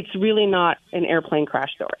 it's really not an airplane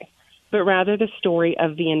crash story, but rather the story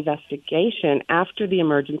of the investigation after the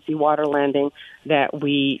emergency water landing that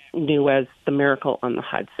we knew as the Miracle on the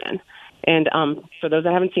Hudson. And for those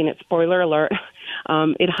that haven't seen it, spoiler alert,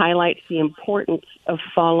 it highlights the importance of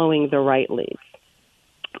following the right leads.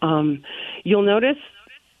 You'll notice,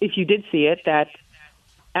 if you did see it, that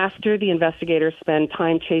after the investigators spend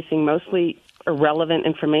time chasing mostly irrelevant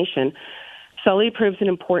information, Sully proves an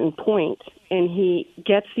important point, and he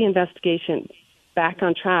gets the investigation back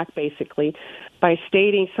on track, basically, by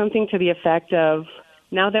stating something to the effect of,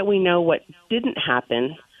 now that we know what didn't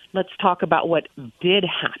happen, let's talk about what did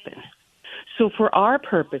happen. So for our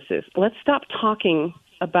purposes, let's stop talking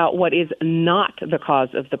about what is not the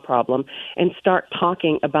cause of the problem and start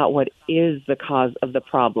talking about what is the cause of the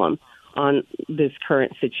problem on this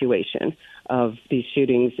current situation of these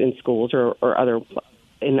shootings in schools or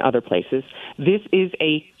in other places. This is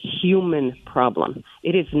a human problem.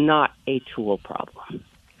 It is not a tool problem.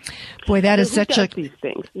 Boy, that is such a these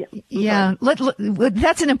things. Yeah.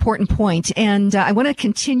 That's an important point, and I want to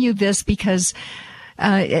continue this because.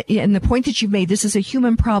 And the point that you've made, this is a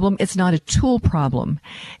human problem. It's not a tool problem.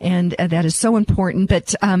 And that is so important.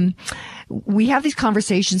 But we have these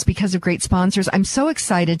conversations because of great sponsors. I'm so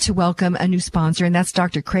excited to welcome a new sponsor, and that's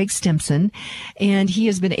Dr. Craig Stimson. And he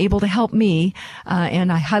has been able to help me,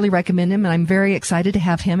 and I highly recommend him. And I'm very excited to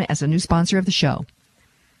have him as a new sponsor of the show.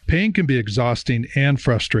 Pain can be exhausting and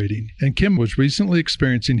frustrating, and Kim was recently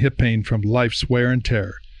experiencing hip pain from life's wear and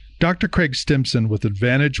tear. Dr. Craig Stimson with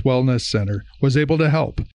Advantage Wellness Center was able to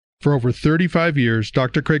help. For over 35 years,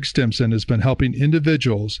 Dr. Craig Stimson has been helping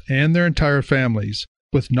individuals and their entire families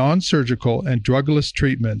with non-surgical and drugless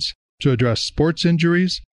treatments to address sports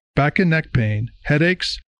injuries, back and neck pain,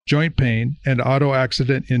 headaches, joint pain, and auto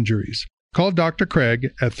accident injuries. Call Dr.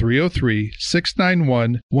 Craig at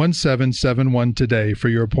 303-691-1771 today for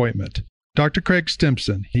your appointment. Dr. Craig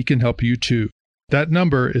Stimson, he can help you too. That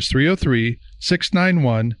number is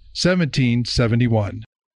 303-691-1771.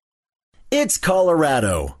 It's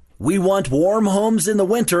Colorado. We want warm homes in the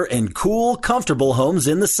winter and cool, comfortable homes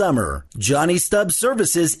in the summer. Johnny Stubbs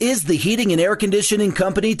Services is the heating and air conditioning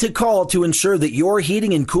company to call to ensure that your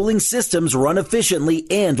heating and cooling systems run efficiently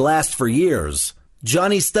and last for years.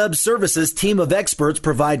 Johnny Stubbs Services' team of experts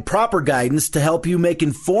provide proper guidance to help you make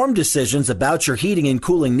informed decisions about your heating and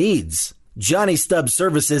cooling needs. Johnny Stubbs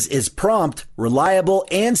Services is prompt, reliable,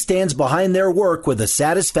 and stands behind their work with a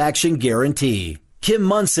satisfaction guarantee. Kim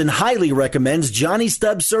Munson highly recommends Johnny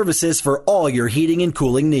Stubbs Services for all your heating and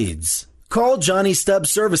cooling needs. Call Johnny Stubbs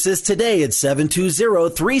Services today at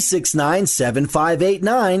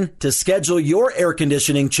 720-369-7589 to schedule your air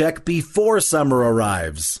conditioning check before summer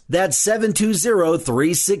arrives. That's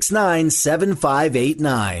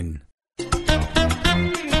 720-369-7589.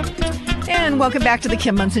 And welcome back to the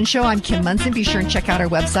Kim Munson Show. I'm Kim Munson. Be sure and check out our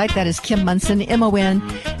website. That is Kim Munson,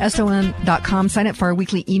 MONSON.com. Sign up for our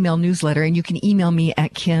weekly email newsletter, and you can email me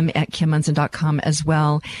at kim@kimmunson.com as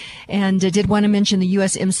well. And I did want to mention the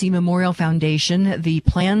USMC Memorial Foundation. The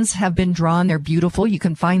plans have been drawn. They're beautiful. You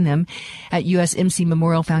can find them at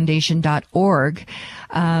usmcmemorialfoundation.org.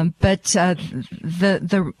 But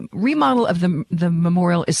the remodel of the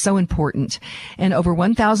memorial is so important. And over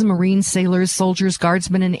 1,000 Marines, sailors, soldiers,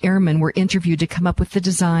 guardsmen, and airmen were interviewed interviewed to come up with the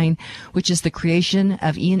design, which is the creation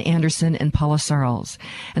of Ian Anderson and Paula Sarles.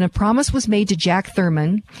 And a promise was made to Jack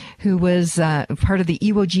Thurman, who was part of the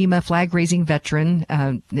Iwo Jima flag-raising veteran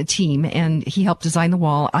team, and he helped design the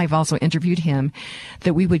wall. I've also interviewed him,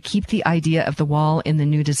 that we would keep the idea of the wall in the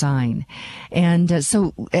new design. And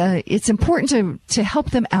so it's important to help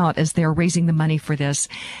them out as they're raising the money for this.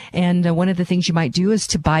 And one of the things you might do is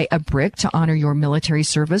to buy a brick to honor your military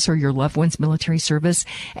service or your loved one's military service.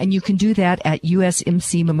 And you can do that at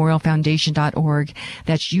usmcmemorialfoundation.org.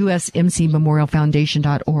 That's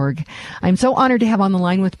usmcmemorialfoundation.org. I'm so honored to have on the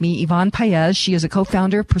line with me Yvonne Paez. She is a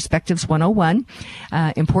co-founder of Perspectives 101,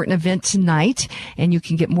 important event tonight. And you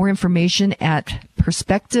can get more information at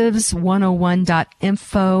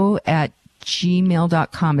perspectives101.info at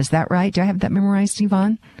gmail.com. Is that right? Do I have that memorized,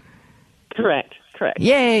 Yvonne? Correct.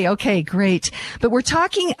 Yay. Okay, great. But we're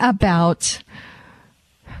talking about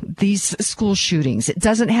these school shootings. It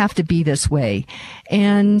doesn't have to be this way.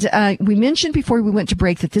 And we mentioned before we went to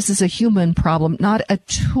break that this is a human problem, not a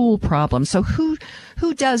tool problem. So who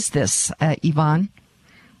does this, Yvonne?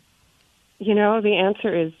 The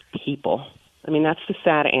answer is people. I mean, that's the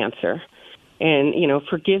sad answer. And,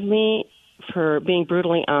 forgive me for being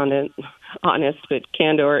brutally honest, but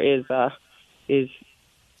candor is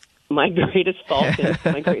my greatest fault and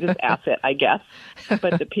my greatest asset, I guess.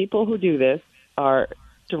 But the people who do this are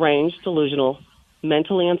deranged, delusional,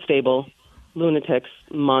 mentally unstable, lunatics,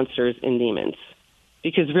 monsters, and demons.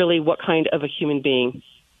 Because really, what kind of a human being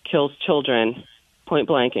kills children point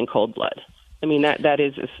blank in cold blood? I mean, that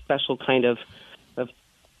is a special kind of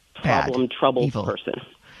problem, troubled evil person.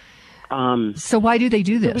 So why do they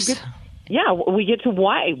do this? We get to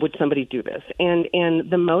why would somebody do this, and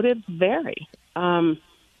the motives vary. For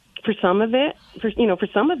some of them,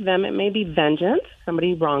 it may be vengeance.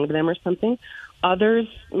 Somebody wronged them or something. Others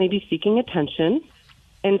may be seeking attention,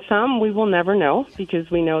 and some we will never know because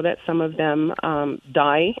we know that some of them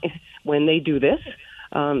die when they do this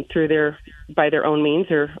by their own means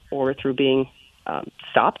or through being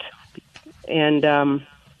stopped. And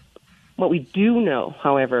what we do know,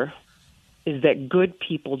 however, is that good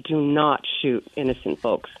people do not shoot innocent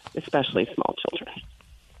folks, especially small children.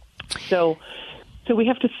 So we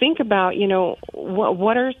have to think about,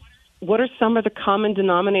 what are some of the common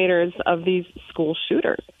denominators of these school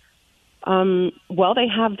shooters? Well, they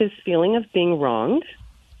have this feeling of being wronged.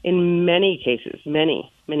 In many cases,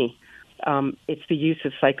 many, it's the use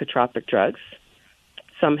of psychotropic drugs.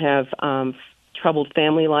 Some have troubled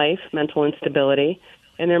family life, mental instability,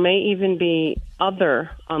 and there may even be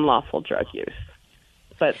other unlawful drug use.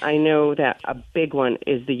 But I know that a big one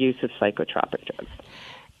is the use of psychotropic drugs.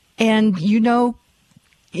 And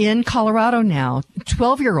in Colorado now,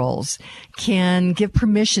 12-year-olds can give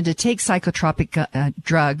permission to take psychotropic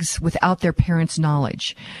drugs without their parents'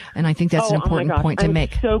 knowledge. And I think that's an important point to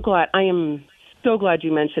make. I am so glad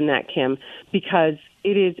you mentioned that, Kim, because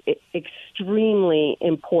it is extremely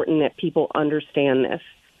important that people understand this.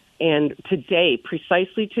 And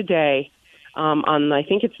precisely today, on I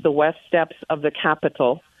think it's the west steps of the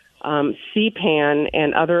Capitol, CPAN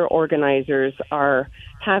and other organizers are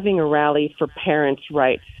having a rally for parents'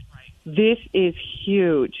 rights. This is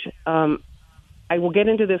huge. I will get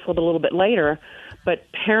into this a little bit later, but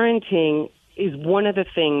parenting is one of the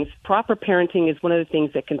things, proper parenting is one of the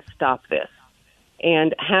things that can stop this.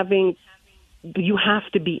 And you have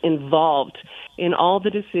to be involved in all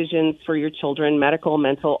the decisions for your children, medical,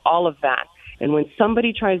 mental, all of that. And when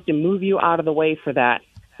somebody tries to move you out of the way for that,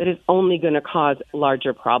 that is only going to cause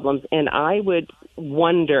larger problems. And I would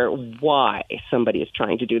wonder why somebody is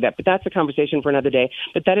trying to do that. But that's a conversation for another day.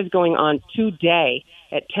 But that is going on today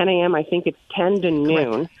at 10 a.m. I think it's 10 to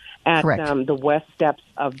noon at the west steps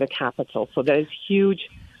of the Capitol. So that is huge.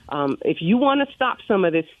 If you want to stop some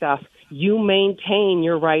of this stuff, you maintain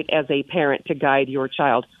your right as a parent to guide your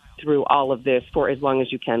child through all of this for as long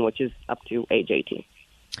as you can, which is up to age 18.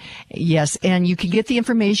 Yes, and you can get the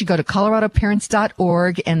information. Go to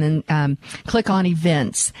coloradoparents.org and then click on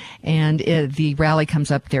events, and the rally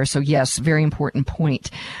comes up there. So, yes, very important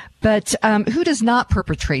point. But who does not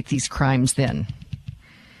perpetrate these crimes then?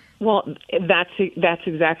 Well, that's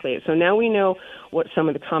exactly it. So now we know what some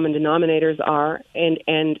of the common denominators are,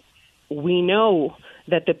 and we know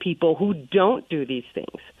that the people who don't do these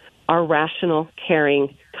things are rational,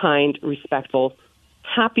 caring, kind, respectful,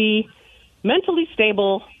 happy, mentally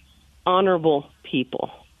stable, honorable people.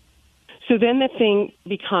 So then the thing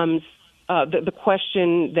becomes, the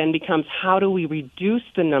question then becomes, how do we reduce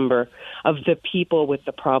the number of the people with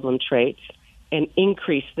the problem traits and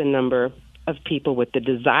increase the number of people with the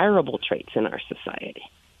desirable traits in our society?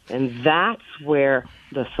 And that's where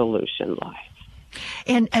the solution lies.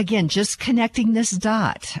 And again, just connecting this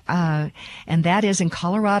dot, and that is in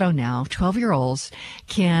Colorado now, 12-year-olds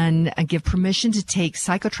can give permission to take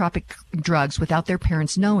psychotropic drugs without their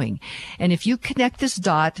parents knowing. And if you connect this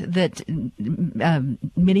dot that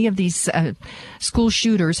many of these school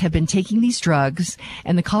shooters have been taking these drugs,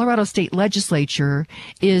 and the Colorado State Legislature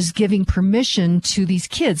is giving permission to these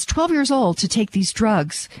kids, 12 years old, to take these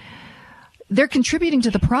drugs, they're contributing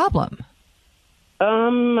to the problem.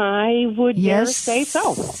 I would dare say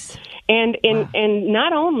so. And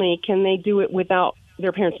not only can they do it without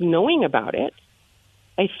their parents knowing about it,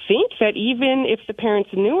 I think that even if the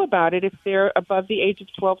parents knew about it, if they're above the age of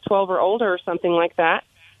 12 or older or something like that,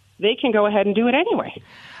 they can go ahead and do it anyway.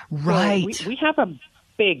 Right. So we have a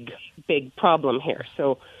big problem here.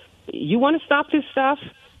 So you want to stop this stuff?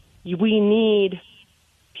 We need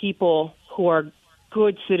people who are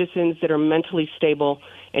good citizens that are mentally stable,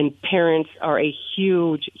 and parents are a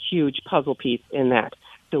huge puzzle piece in that.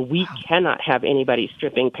 So we cannot have anybody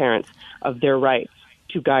stripping parents of their right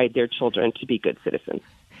to guide their children to be good citizens.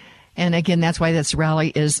 And again, that's why this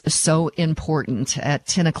rally is so important at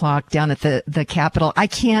 10 o'clock down at the Capitol. I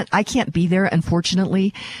can't be there,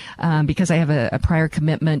 unfortunately, because I have a prior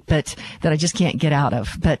commitment, but that I just can't get out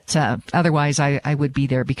of. But otherwise, I would be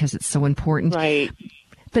there because it's so important. Right.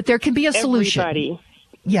 But there can be a solution.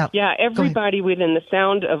 Everybody within the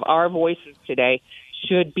sound of our voices today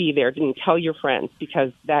should be there, and tell your friends,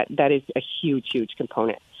 because that is a huge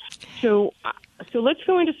component. So let's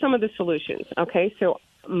go into some of the solutions. Okay, so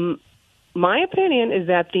my opinion is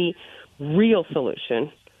that the real solution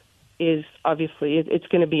is obviously it's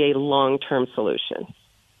going to be a long-term solution,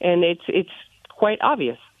 and it's quite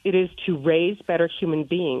obvious. It is to raise better human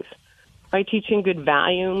beings by teaching good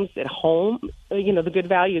values at home, the good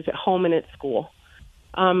values at home and at school.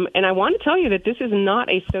 And I want to tell you that this is not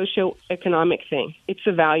a socioeconomic thing. It's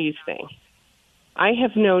a values thing. I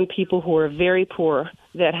have known people who are very poor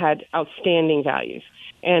that had outstanding values.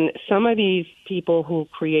 And some of these people who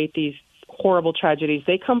create these horrible tragedies,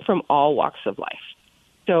 they come from all walks of life.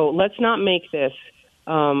 So let's not make this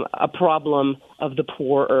a problem of the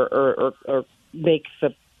poor or make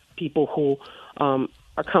the people who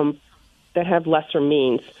that have lesser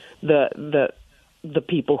means the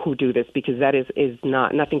people who do this, because that is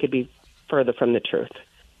not, nothing could be further from the truth.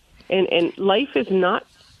 And life is not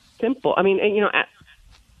simple. I mean,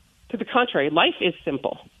 to the contrary, life is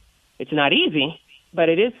simple. It's not easy, but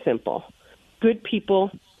it is simple. Good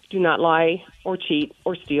people do not lie or cheat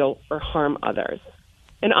or steal or harm others.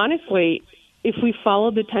 And honestly, if we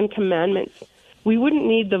followed the 10 Commandments, we wouldn't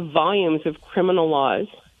need the volumes of criminal laws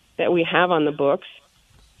that we have on the books,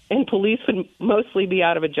 and police would mostly be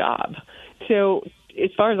out of a job. So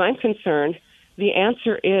as far as I'm concerned, the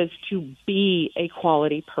answer is to be a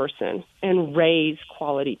quality person and raise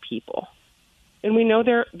quality people. And we know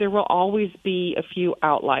there will always be a few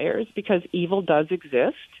outliers because evil does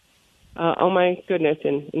exist. Oh, my goodness.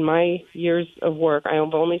 In my years of work, I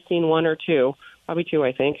have only seen one or two, probably two,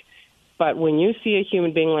 I think. But when you see a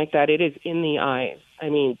human being like that, it is in the eyes. I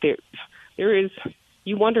mean, there is,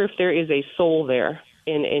 you wonder if there is a soul there,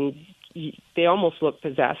 and they almost look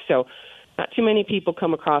possessed. So not too many people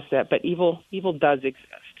come across that, but evil does exist.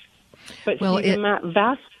 But the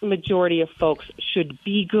vast majority of folks should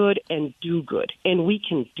be good and do good, and we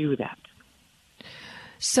can do that.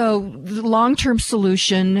 So the long-term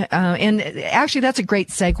solution, and actually that's a great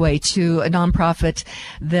segue to a nonprofit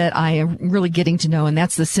that I am really getting to know, and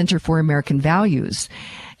that's the Center for American Values.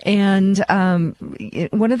 And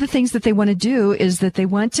one of the things that they want to do is that they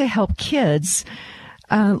want to help kids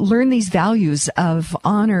learn these values of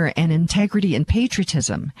honor and integrity and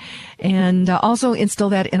patriotism, and also instill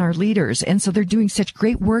that in our leaders. And so they're doing such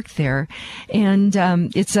great work there. And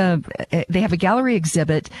they have a gallery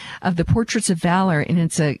exhibit of the Portraits of Valor, and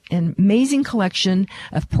it's an amazing collection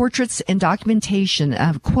of portraits and documentation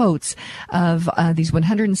of quotes of these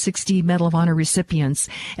 160 Medal of Honor recipients.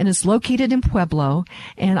 And it's located in Pueblo.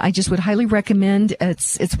 And I just would highly recommend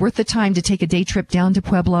it's worth the time to take a day trip down to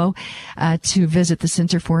Pueblo to visit the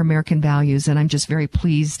Center for American Values, and I'm just very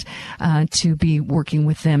pleased to be working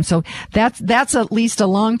with them. So that's at least a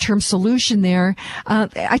long-term solution there.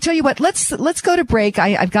 I tell you what, let's go to break.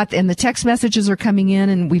 I've got, and the text messages are coming in,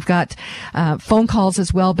 and we've got phone calls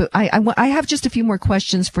as well. But I have just a few more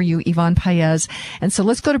questions for you, Yvonne Paez, and so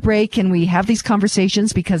let's go to break, and we have these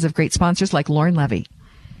conversations because of great sponsors like Lauren Levy.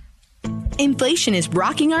 Inflation is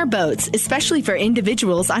rocking our boats, especially for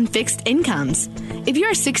individuals on fixed incomes. If you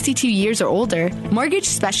are 62 years or older, mortgage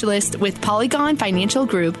specialist with Polygon Financial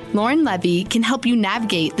Group, Lauren Levy, can help you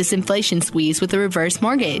navigate this inflation squeeze with a reverse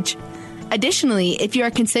mortgage. Additionally, if you are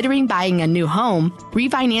considering buying a new home,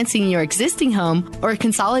 refinancing your existing home, or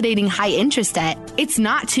consolidating high-interest debt, it's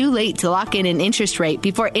not too late to lock in an interest rate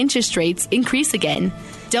before interest rates increase again.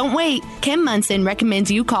 Don't wait. Kim Munson recommends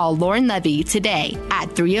you call Lauren Levy today at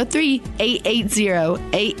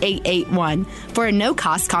 303-880-8881 for a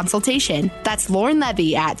no-cost consultation. That's Lauren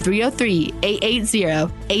Levy at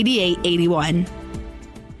 303-880-8881.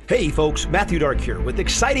 Hey folks, Matthew Dark here with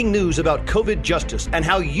exciting news about COVID justice and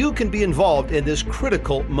how you can be involved in this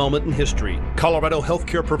critical moment in history. Colorado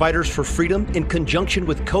Healthcare Providers for Freedom, in conjunction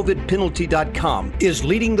with COVIDpenalty.com, is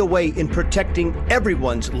leading the way in protecting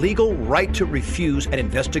everyone's legal right to refuse an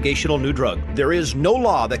investigational new drug. There is no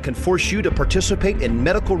law that can force you to participate in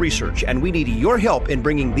medical research, and we need your help in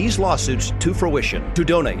bringing these lawsuits to fruition. To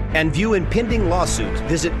donate and view impending lawsuits,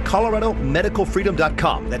 visit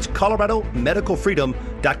ColoradoMedicalFreedom.com. That's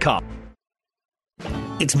ColoradoMedicalFreedom.com.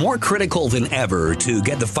 It's more critical than ever to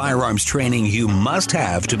get the firearms training you must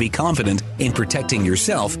have to be confident in protecting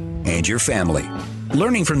yourself and your family.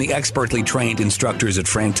 Learning from the expertly trained instructors at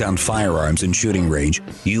Franktown Firearms and Shooting Range,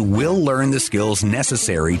 you will learn the skills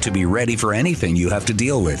necessary to be ready for anything you have to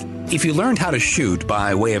deal with. If you learned how to shoot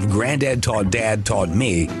by way of Granddad Taught Dad Taught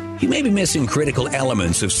Me, you may be missing critical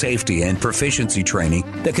elements of safety and proficiency training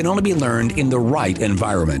that can only be learned in the right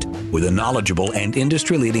environment with a knowledgeable and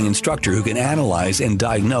industry-leading instructor who can analyze and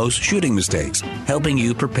diagnose shooting mistakes, helping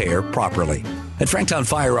you prepare properly. At Franktown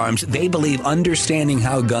Firearms, they believe understanding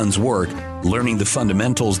how guns work, learning the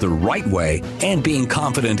fundamentals the right way, and being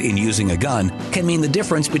confident in using a gun can mean the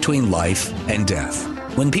difference between life and death.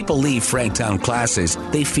 When people leave Franktown classes,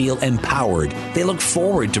 they feel empowered. They look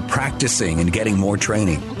forward to practicing and getting more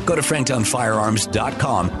training. Go to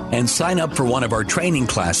franktownfirearms.com and sign up for one of our training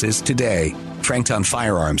classes today. Franktown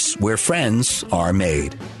Firearms, where friends are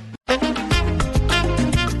made.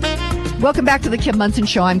 Welcome back to the Kim Munson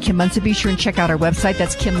Show. I'm Kim Munson. Be sure and check out our website.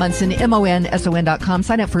 That's Kim Munson, MONSON.com.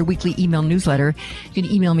 Sign up for a weekly email newsletter. You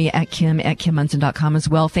can email me at Kim@KimMunson.com as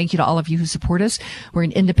well. Thank you to all of you who support us. We're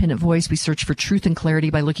an independent voice. We search for truth and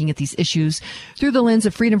clarity by looking at these issues through the lens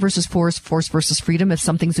of freedom versus force, force versus freedom. If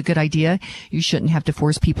something's a good idea, you shouldn't have to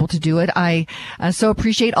force people to do it. I so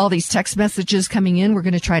appreciate all these text messages coming in. We're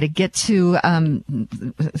going to try to get to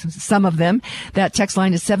some of them. That text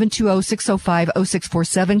line is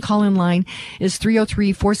 720-605-0647. Call in line is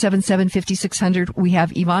 303-477-5600. We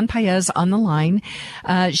have Yvonne Paez on the line.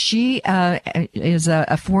 She is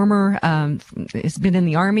a former, has been in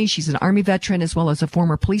the Army. She's an Army veteran as well as a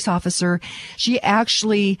former police officer. She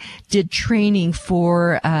actually did training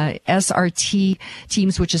for SRT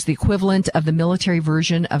teams, which is the equivalent of the military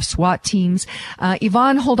version of SWAT teams.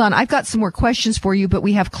 Yvonne, hold on. I've got some more questions for you, but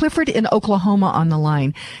we have Clifford in Oklahoma on the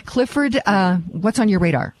line. Clifford, what's on your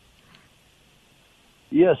radar?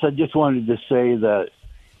 Yes, I just wanted to say that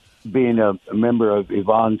being a member of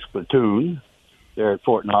Yvonne's platoon there at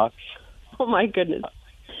Fort Knox. Oh, my goodness.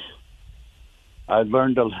 I've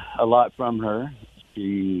learned a lot from her.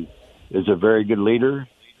 She is a very good leader.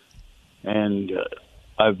 And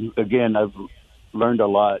I've learned a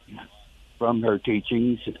lot from her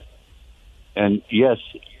teachings. And yes,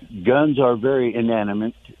 guns are very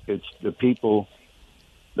inanimate. It's the people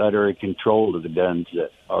that are in control of the guns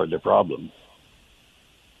that are the problem.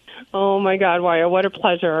 Oh my God, Wyatt, what a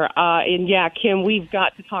pleasure! And yeah, Kim, we've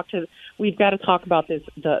got to talk about this,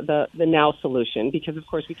 the now solution, because of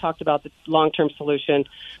course we talked about the long-term solution,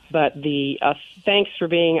 but the thanks for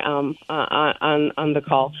being on the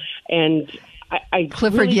call. And I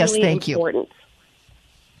Clifford, really, yes, really thank important.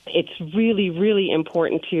 You. It's really, really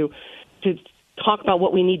important to talk about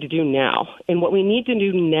what we need to do now, and what we need to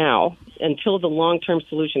do now until the long-term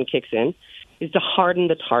solution kicks in is to harden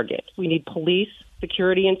the target. We need police,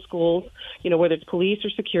 security in schools, whether it's police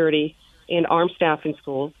or security, and armed staff in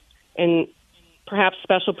schools, and perhaps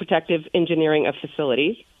special protective engineering of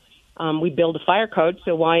facilities. We build a fire code,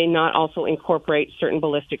 so why not also incorporate certain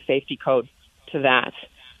ballistic safety code to that?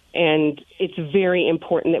 And it's very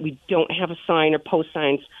important that we don't have a sign or post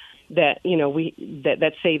signs that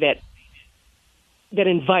that say that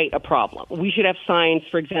invite a problem. We should have signs,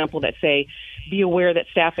 for example, that say, be aware that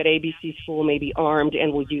staff at ABC school may be armed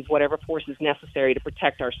and will use whatever force is necessary to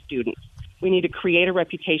protect our students. We need to create a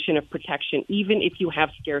reputation of protection, even if you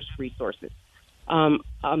have scarce resources. A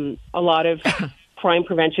lot of crime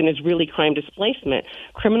prevention is really crime displacement.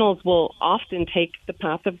 Criminals will often take the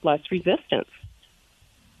path of less resistance.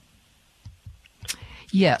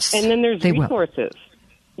 Yes. And then there's resources.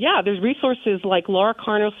 Yeah, there's resources like Laura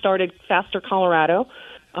Carno started Faster Colorado,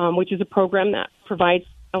 which is a program that provides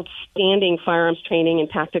outstanding firearms training and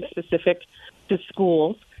tactics specific to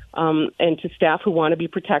schools and to staff who want to be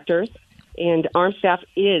protectors. And armed staff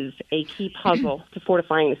is a key puzzle to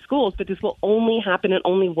fortifying the schools, but this will only happen and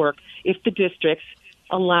only work if the districts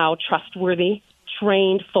allow trustworthy,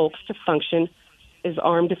 trained folks to function as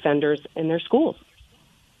armed defenders in their schools.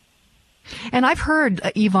 And I've heard,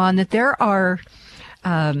 Yvonne, that there are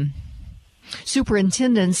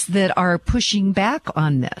superintendents that are pushing back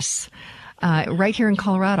on this right here in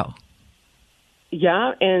Colorado.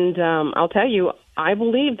 Yeah, and I'll tell you, I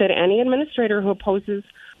believe that any administrator who opposes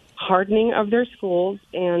hardening of their schools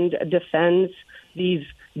and defends these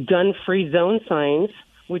gun-free zone signs,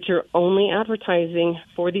 which are only advertising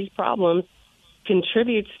for these problems,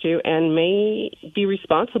 contributes to and may be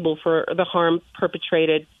responsible for the harm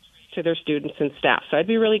perpetrated to their students and staff. So I'd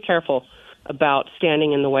be really careful about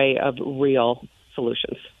standing in the way of real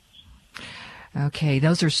solutions. Okay,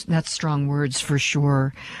 that's strong words for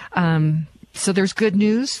sure. So there's good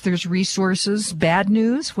news, there's resources, bad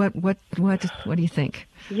news. What do you think?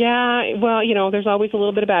 Yeah, well, there's always a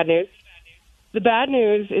little bit of bad news. The bad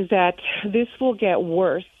news is that this will get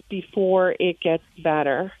worse before it gets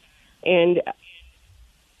better. And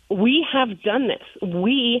we have done this.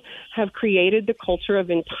 We have created the culture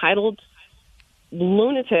of entitled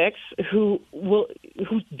lunatics who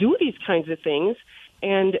do these kinds of things,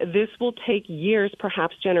 and this will take years,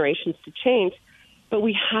 perhaps generations, to change. But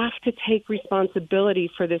we have to take responsibility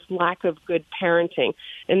for this lack of good parenting,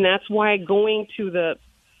 and that's why going to the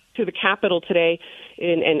Capitol today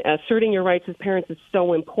and asserting your rights as parents is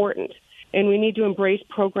so important. And we need to embrace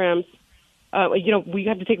programs. We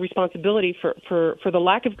have to take responsibility for the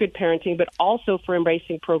lack of good parenting, but also for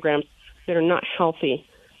embracing programs that are not healthy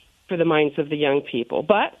for the minds of the young people.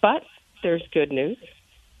 But there's good news.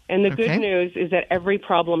 And the good news is that every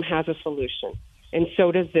problem has a solution, and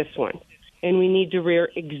so does this one. And we need to rear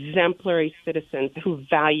exemplary citizens who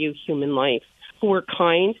value human life, who are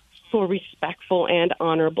kind, who are respectful and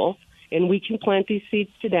honorable. And we can plant these seeds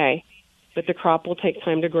today, but the crop will take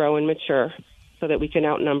time to grow and mature so that we can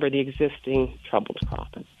outnumber the existing troubled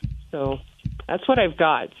crop. So that's what I've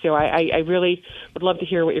got. So I really would love to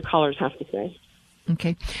hear what your callers have to say.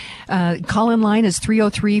 Okay. Call-in line is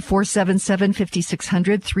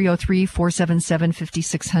 303-477-5600,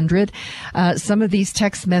 303-477-5600. Some of these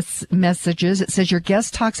text messages, it says, your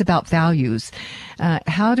guest talks about values.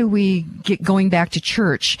 How do we get going back to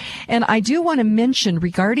church? And I do want to mention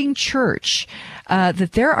regarding church,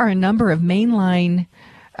 that there are a number of mainline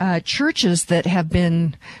churches that have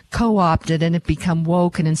been co-opted and have become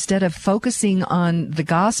woke, and instead of focusing on the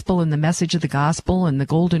gospel and the message of the gospel and the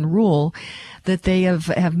golden rule, that they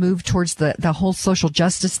have moved towards the whole social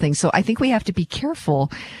justice thing. So I think we have to be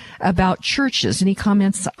careful about churches. Any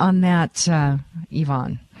comments on that,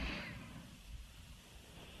 Yvonne?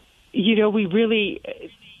 I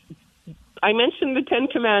mentioned the 10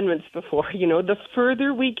 Commandments before. The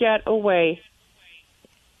further we get away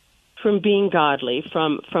from being godly,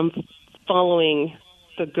 from following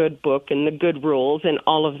the good book and the good rules and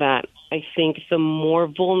all of that, I think the more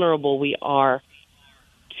vulnerable we are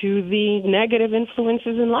to the negative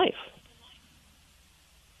influences in life.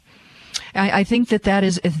 I think that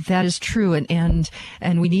is true, and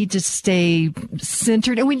we need to stay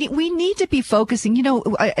centered, and we need to be focusing.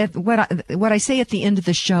 What I say at the end of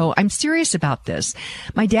the show, I'm serious about this.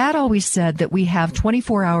 My dad always said that we have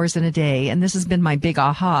 24 hours in a day, and this has been my big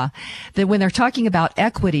aha, that when they're talking about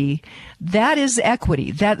equity, that is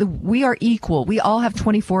equity, that we are equal. We all have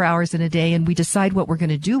 24 hours in a day, and we decide what we're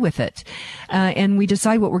going to do with it, and we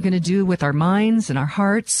decide what we're going to do with our minds and our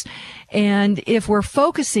hearts. And if we're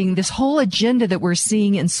focusing this whole agenda that we're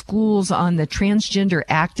seeing in schools on the transgender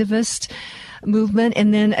activist movement,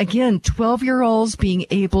 and then again, 12-year-olds being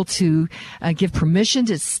able to give permission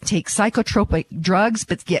to take psychotropic drugs,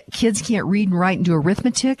 but yet kids can't read and write and do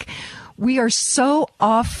arithmetic, we are so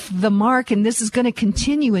off the mark, and this is going to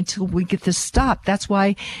continue until we get this stopped. That's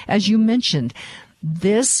why, as you mentioned,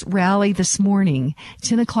 this rally this morning,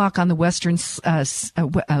 10 o'clock on the western steps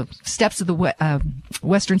of the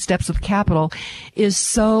western steps of the Capitol, is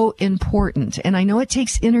so important. And I know it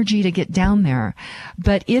takes energy to get down there,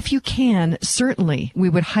 but if you can, certainly we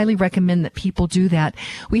would highly recommend that people do that.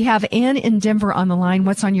 We have Ann in Denver on the line.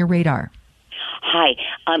 What's on your radar? Hi.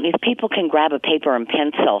 If people can grab a paper and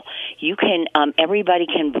pencil, you can. Everybody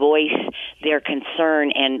can voice their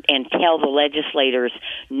concern and tell the legislators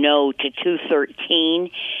no to 213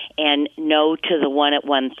 and no to the one at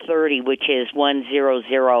 130, which is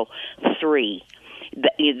 1003.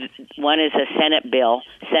 One is a Senate Bill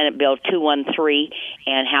 213,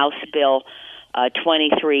 and House Bill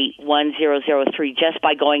 231003, just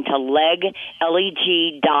by going to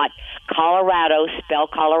leg.colorado, spell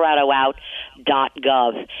Colorado out,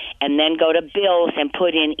 .gov, and then go to bills and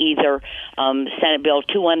put in either Senate Bill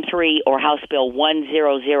 213 or House Bill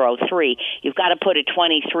 1003. You've got to put a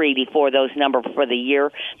 23 before those numbers for the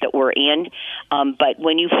year that we're in. But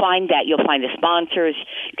when you find that, you'll find the sponsors,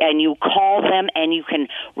 and you call them, and you can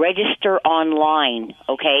register online,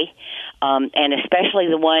 okay? And especially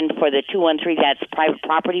the one for the 213, that's private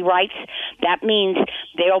property rights. That means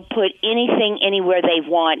they'll put anything anywhere they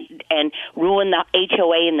want and ruin the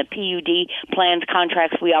HOA and the PUD plans,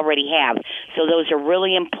 contracts we already have. So those are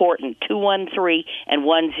really important, 213 and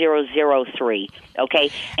 1003,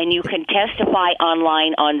 okay? And you can testify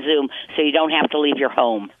online on Zoom, so you don't have to leave your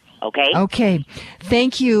home. Okay. Okay.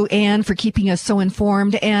 Thank you, Anne, for keeping us so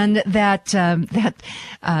informed. And that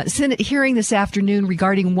Senate hearing this afternoon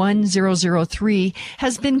regarding 1003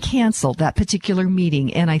 has been canceled, that particular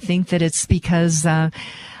meeting. And I think that it's because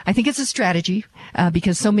I think it's a strategy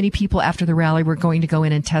because so many people after the rally were going to go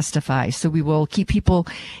in and testify. So we will keep people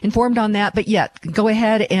informed on that. But yet, go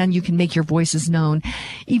ahead and you can make your voices known.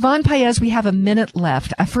 Yvonne Paez, we have a minute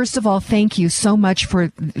left. First of all, thank you so much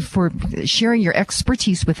for sharing your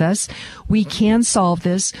expertise with us. We can solve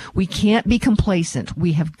this. We can't be complacent.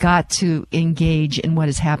 We have got to engage in what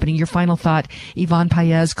is happening. Your final thought, Yvonne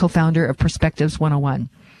Paez, co-founder of Perspectives 101.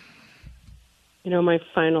 You know, my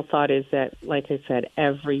final thought is that, like I said,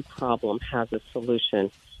 every problem has a solution,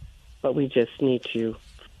 but we just need to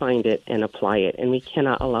find it and apply it. And we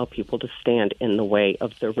cannot allow people to stand in the way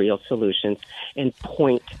of the real solutions and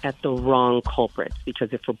point at the wrong culprits,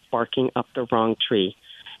 because if we're barking up the wrong tree,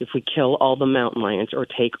 if we kill all the mountain lions or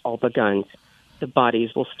take all the guns, the bodies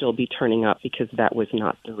will still be turning up, because that was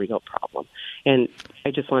not the real problem. And I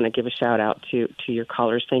just want to give a shout out to your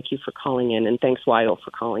callers. Thank you for calling in, and thanks, Wyo, for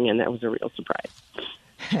calling in. That was a real surprise.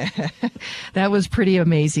 That was pretty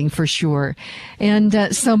amazing for sure.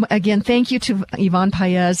 And so again, thank you to Yvonne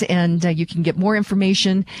Paez, and you can get more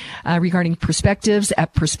information regarding Perspectives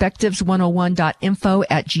at perspectives101.info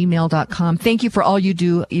at gmail.com. Thank you for all you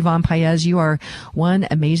do, Yvonne Paez. You are one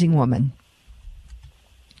amazing woman.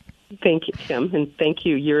 Thank you, Kim, and thank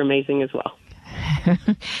you. You're amazing as well.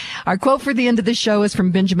 Our quote for the end of the show is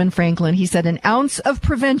from Benjamin Franklin. He said, "An ounce of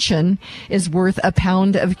prevention is worth a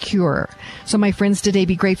pound of cure." So my friends, today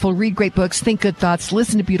be grateful, read great books, think good thoughts,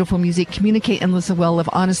 listen to beautiful music, communicate and listen well, live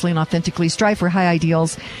honestly and authentically, strive for high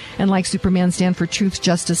ideals, and like Superman, stand for truth,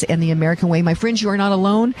 justice, and the American way. My friends, you are not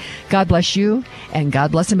alone. God bless you, and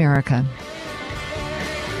God bless America.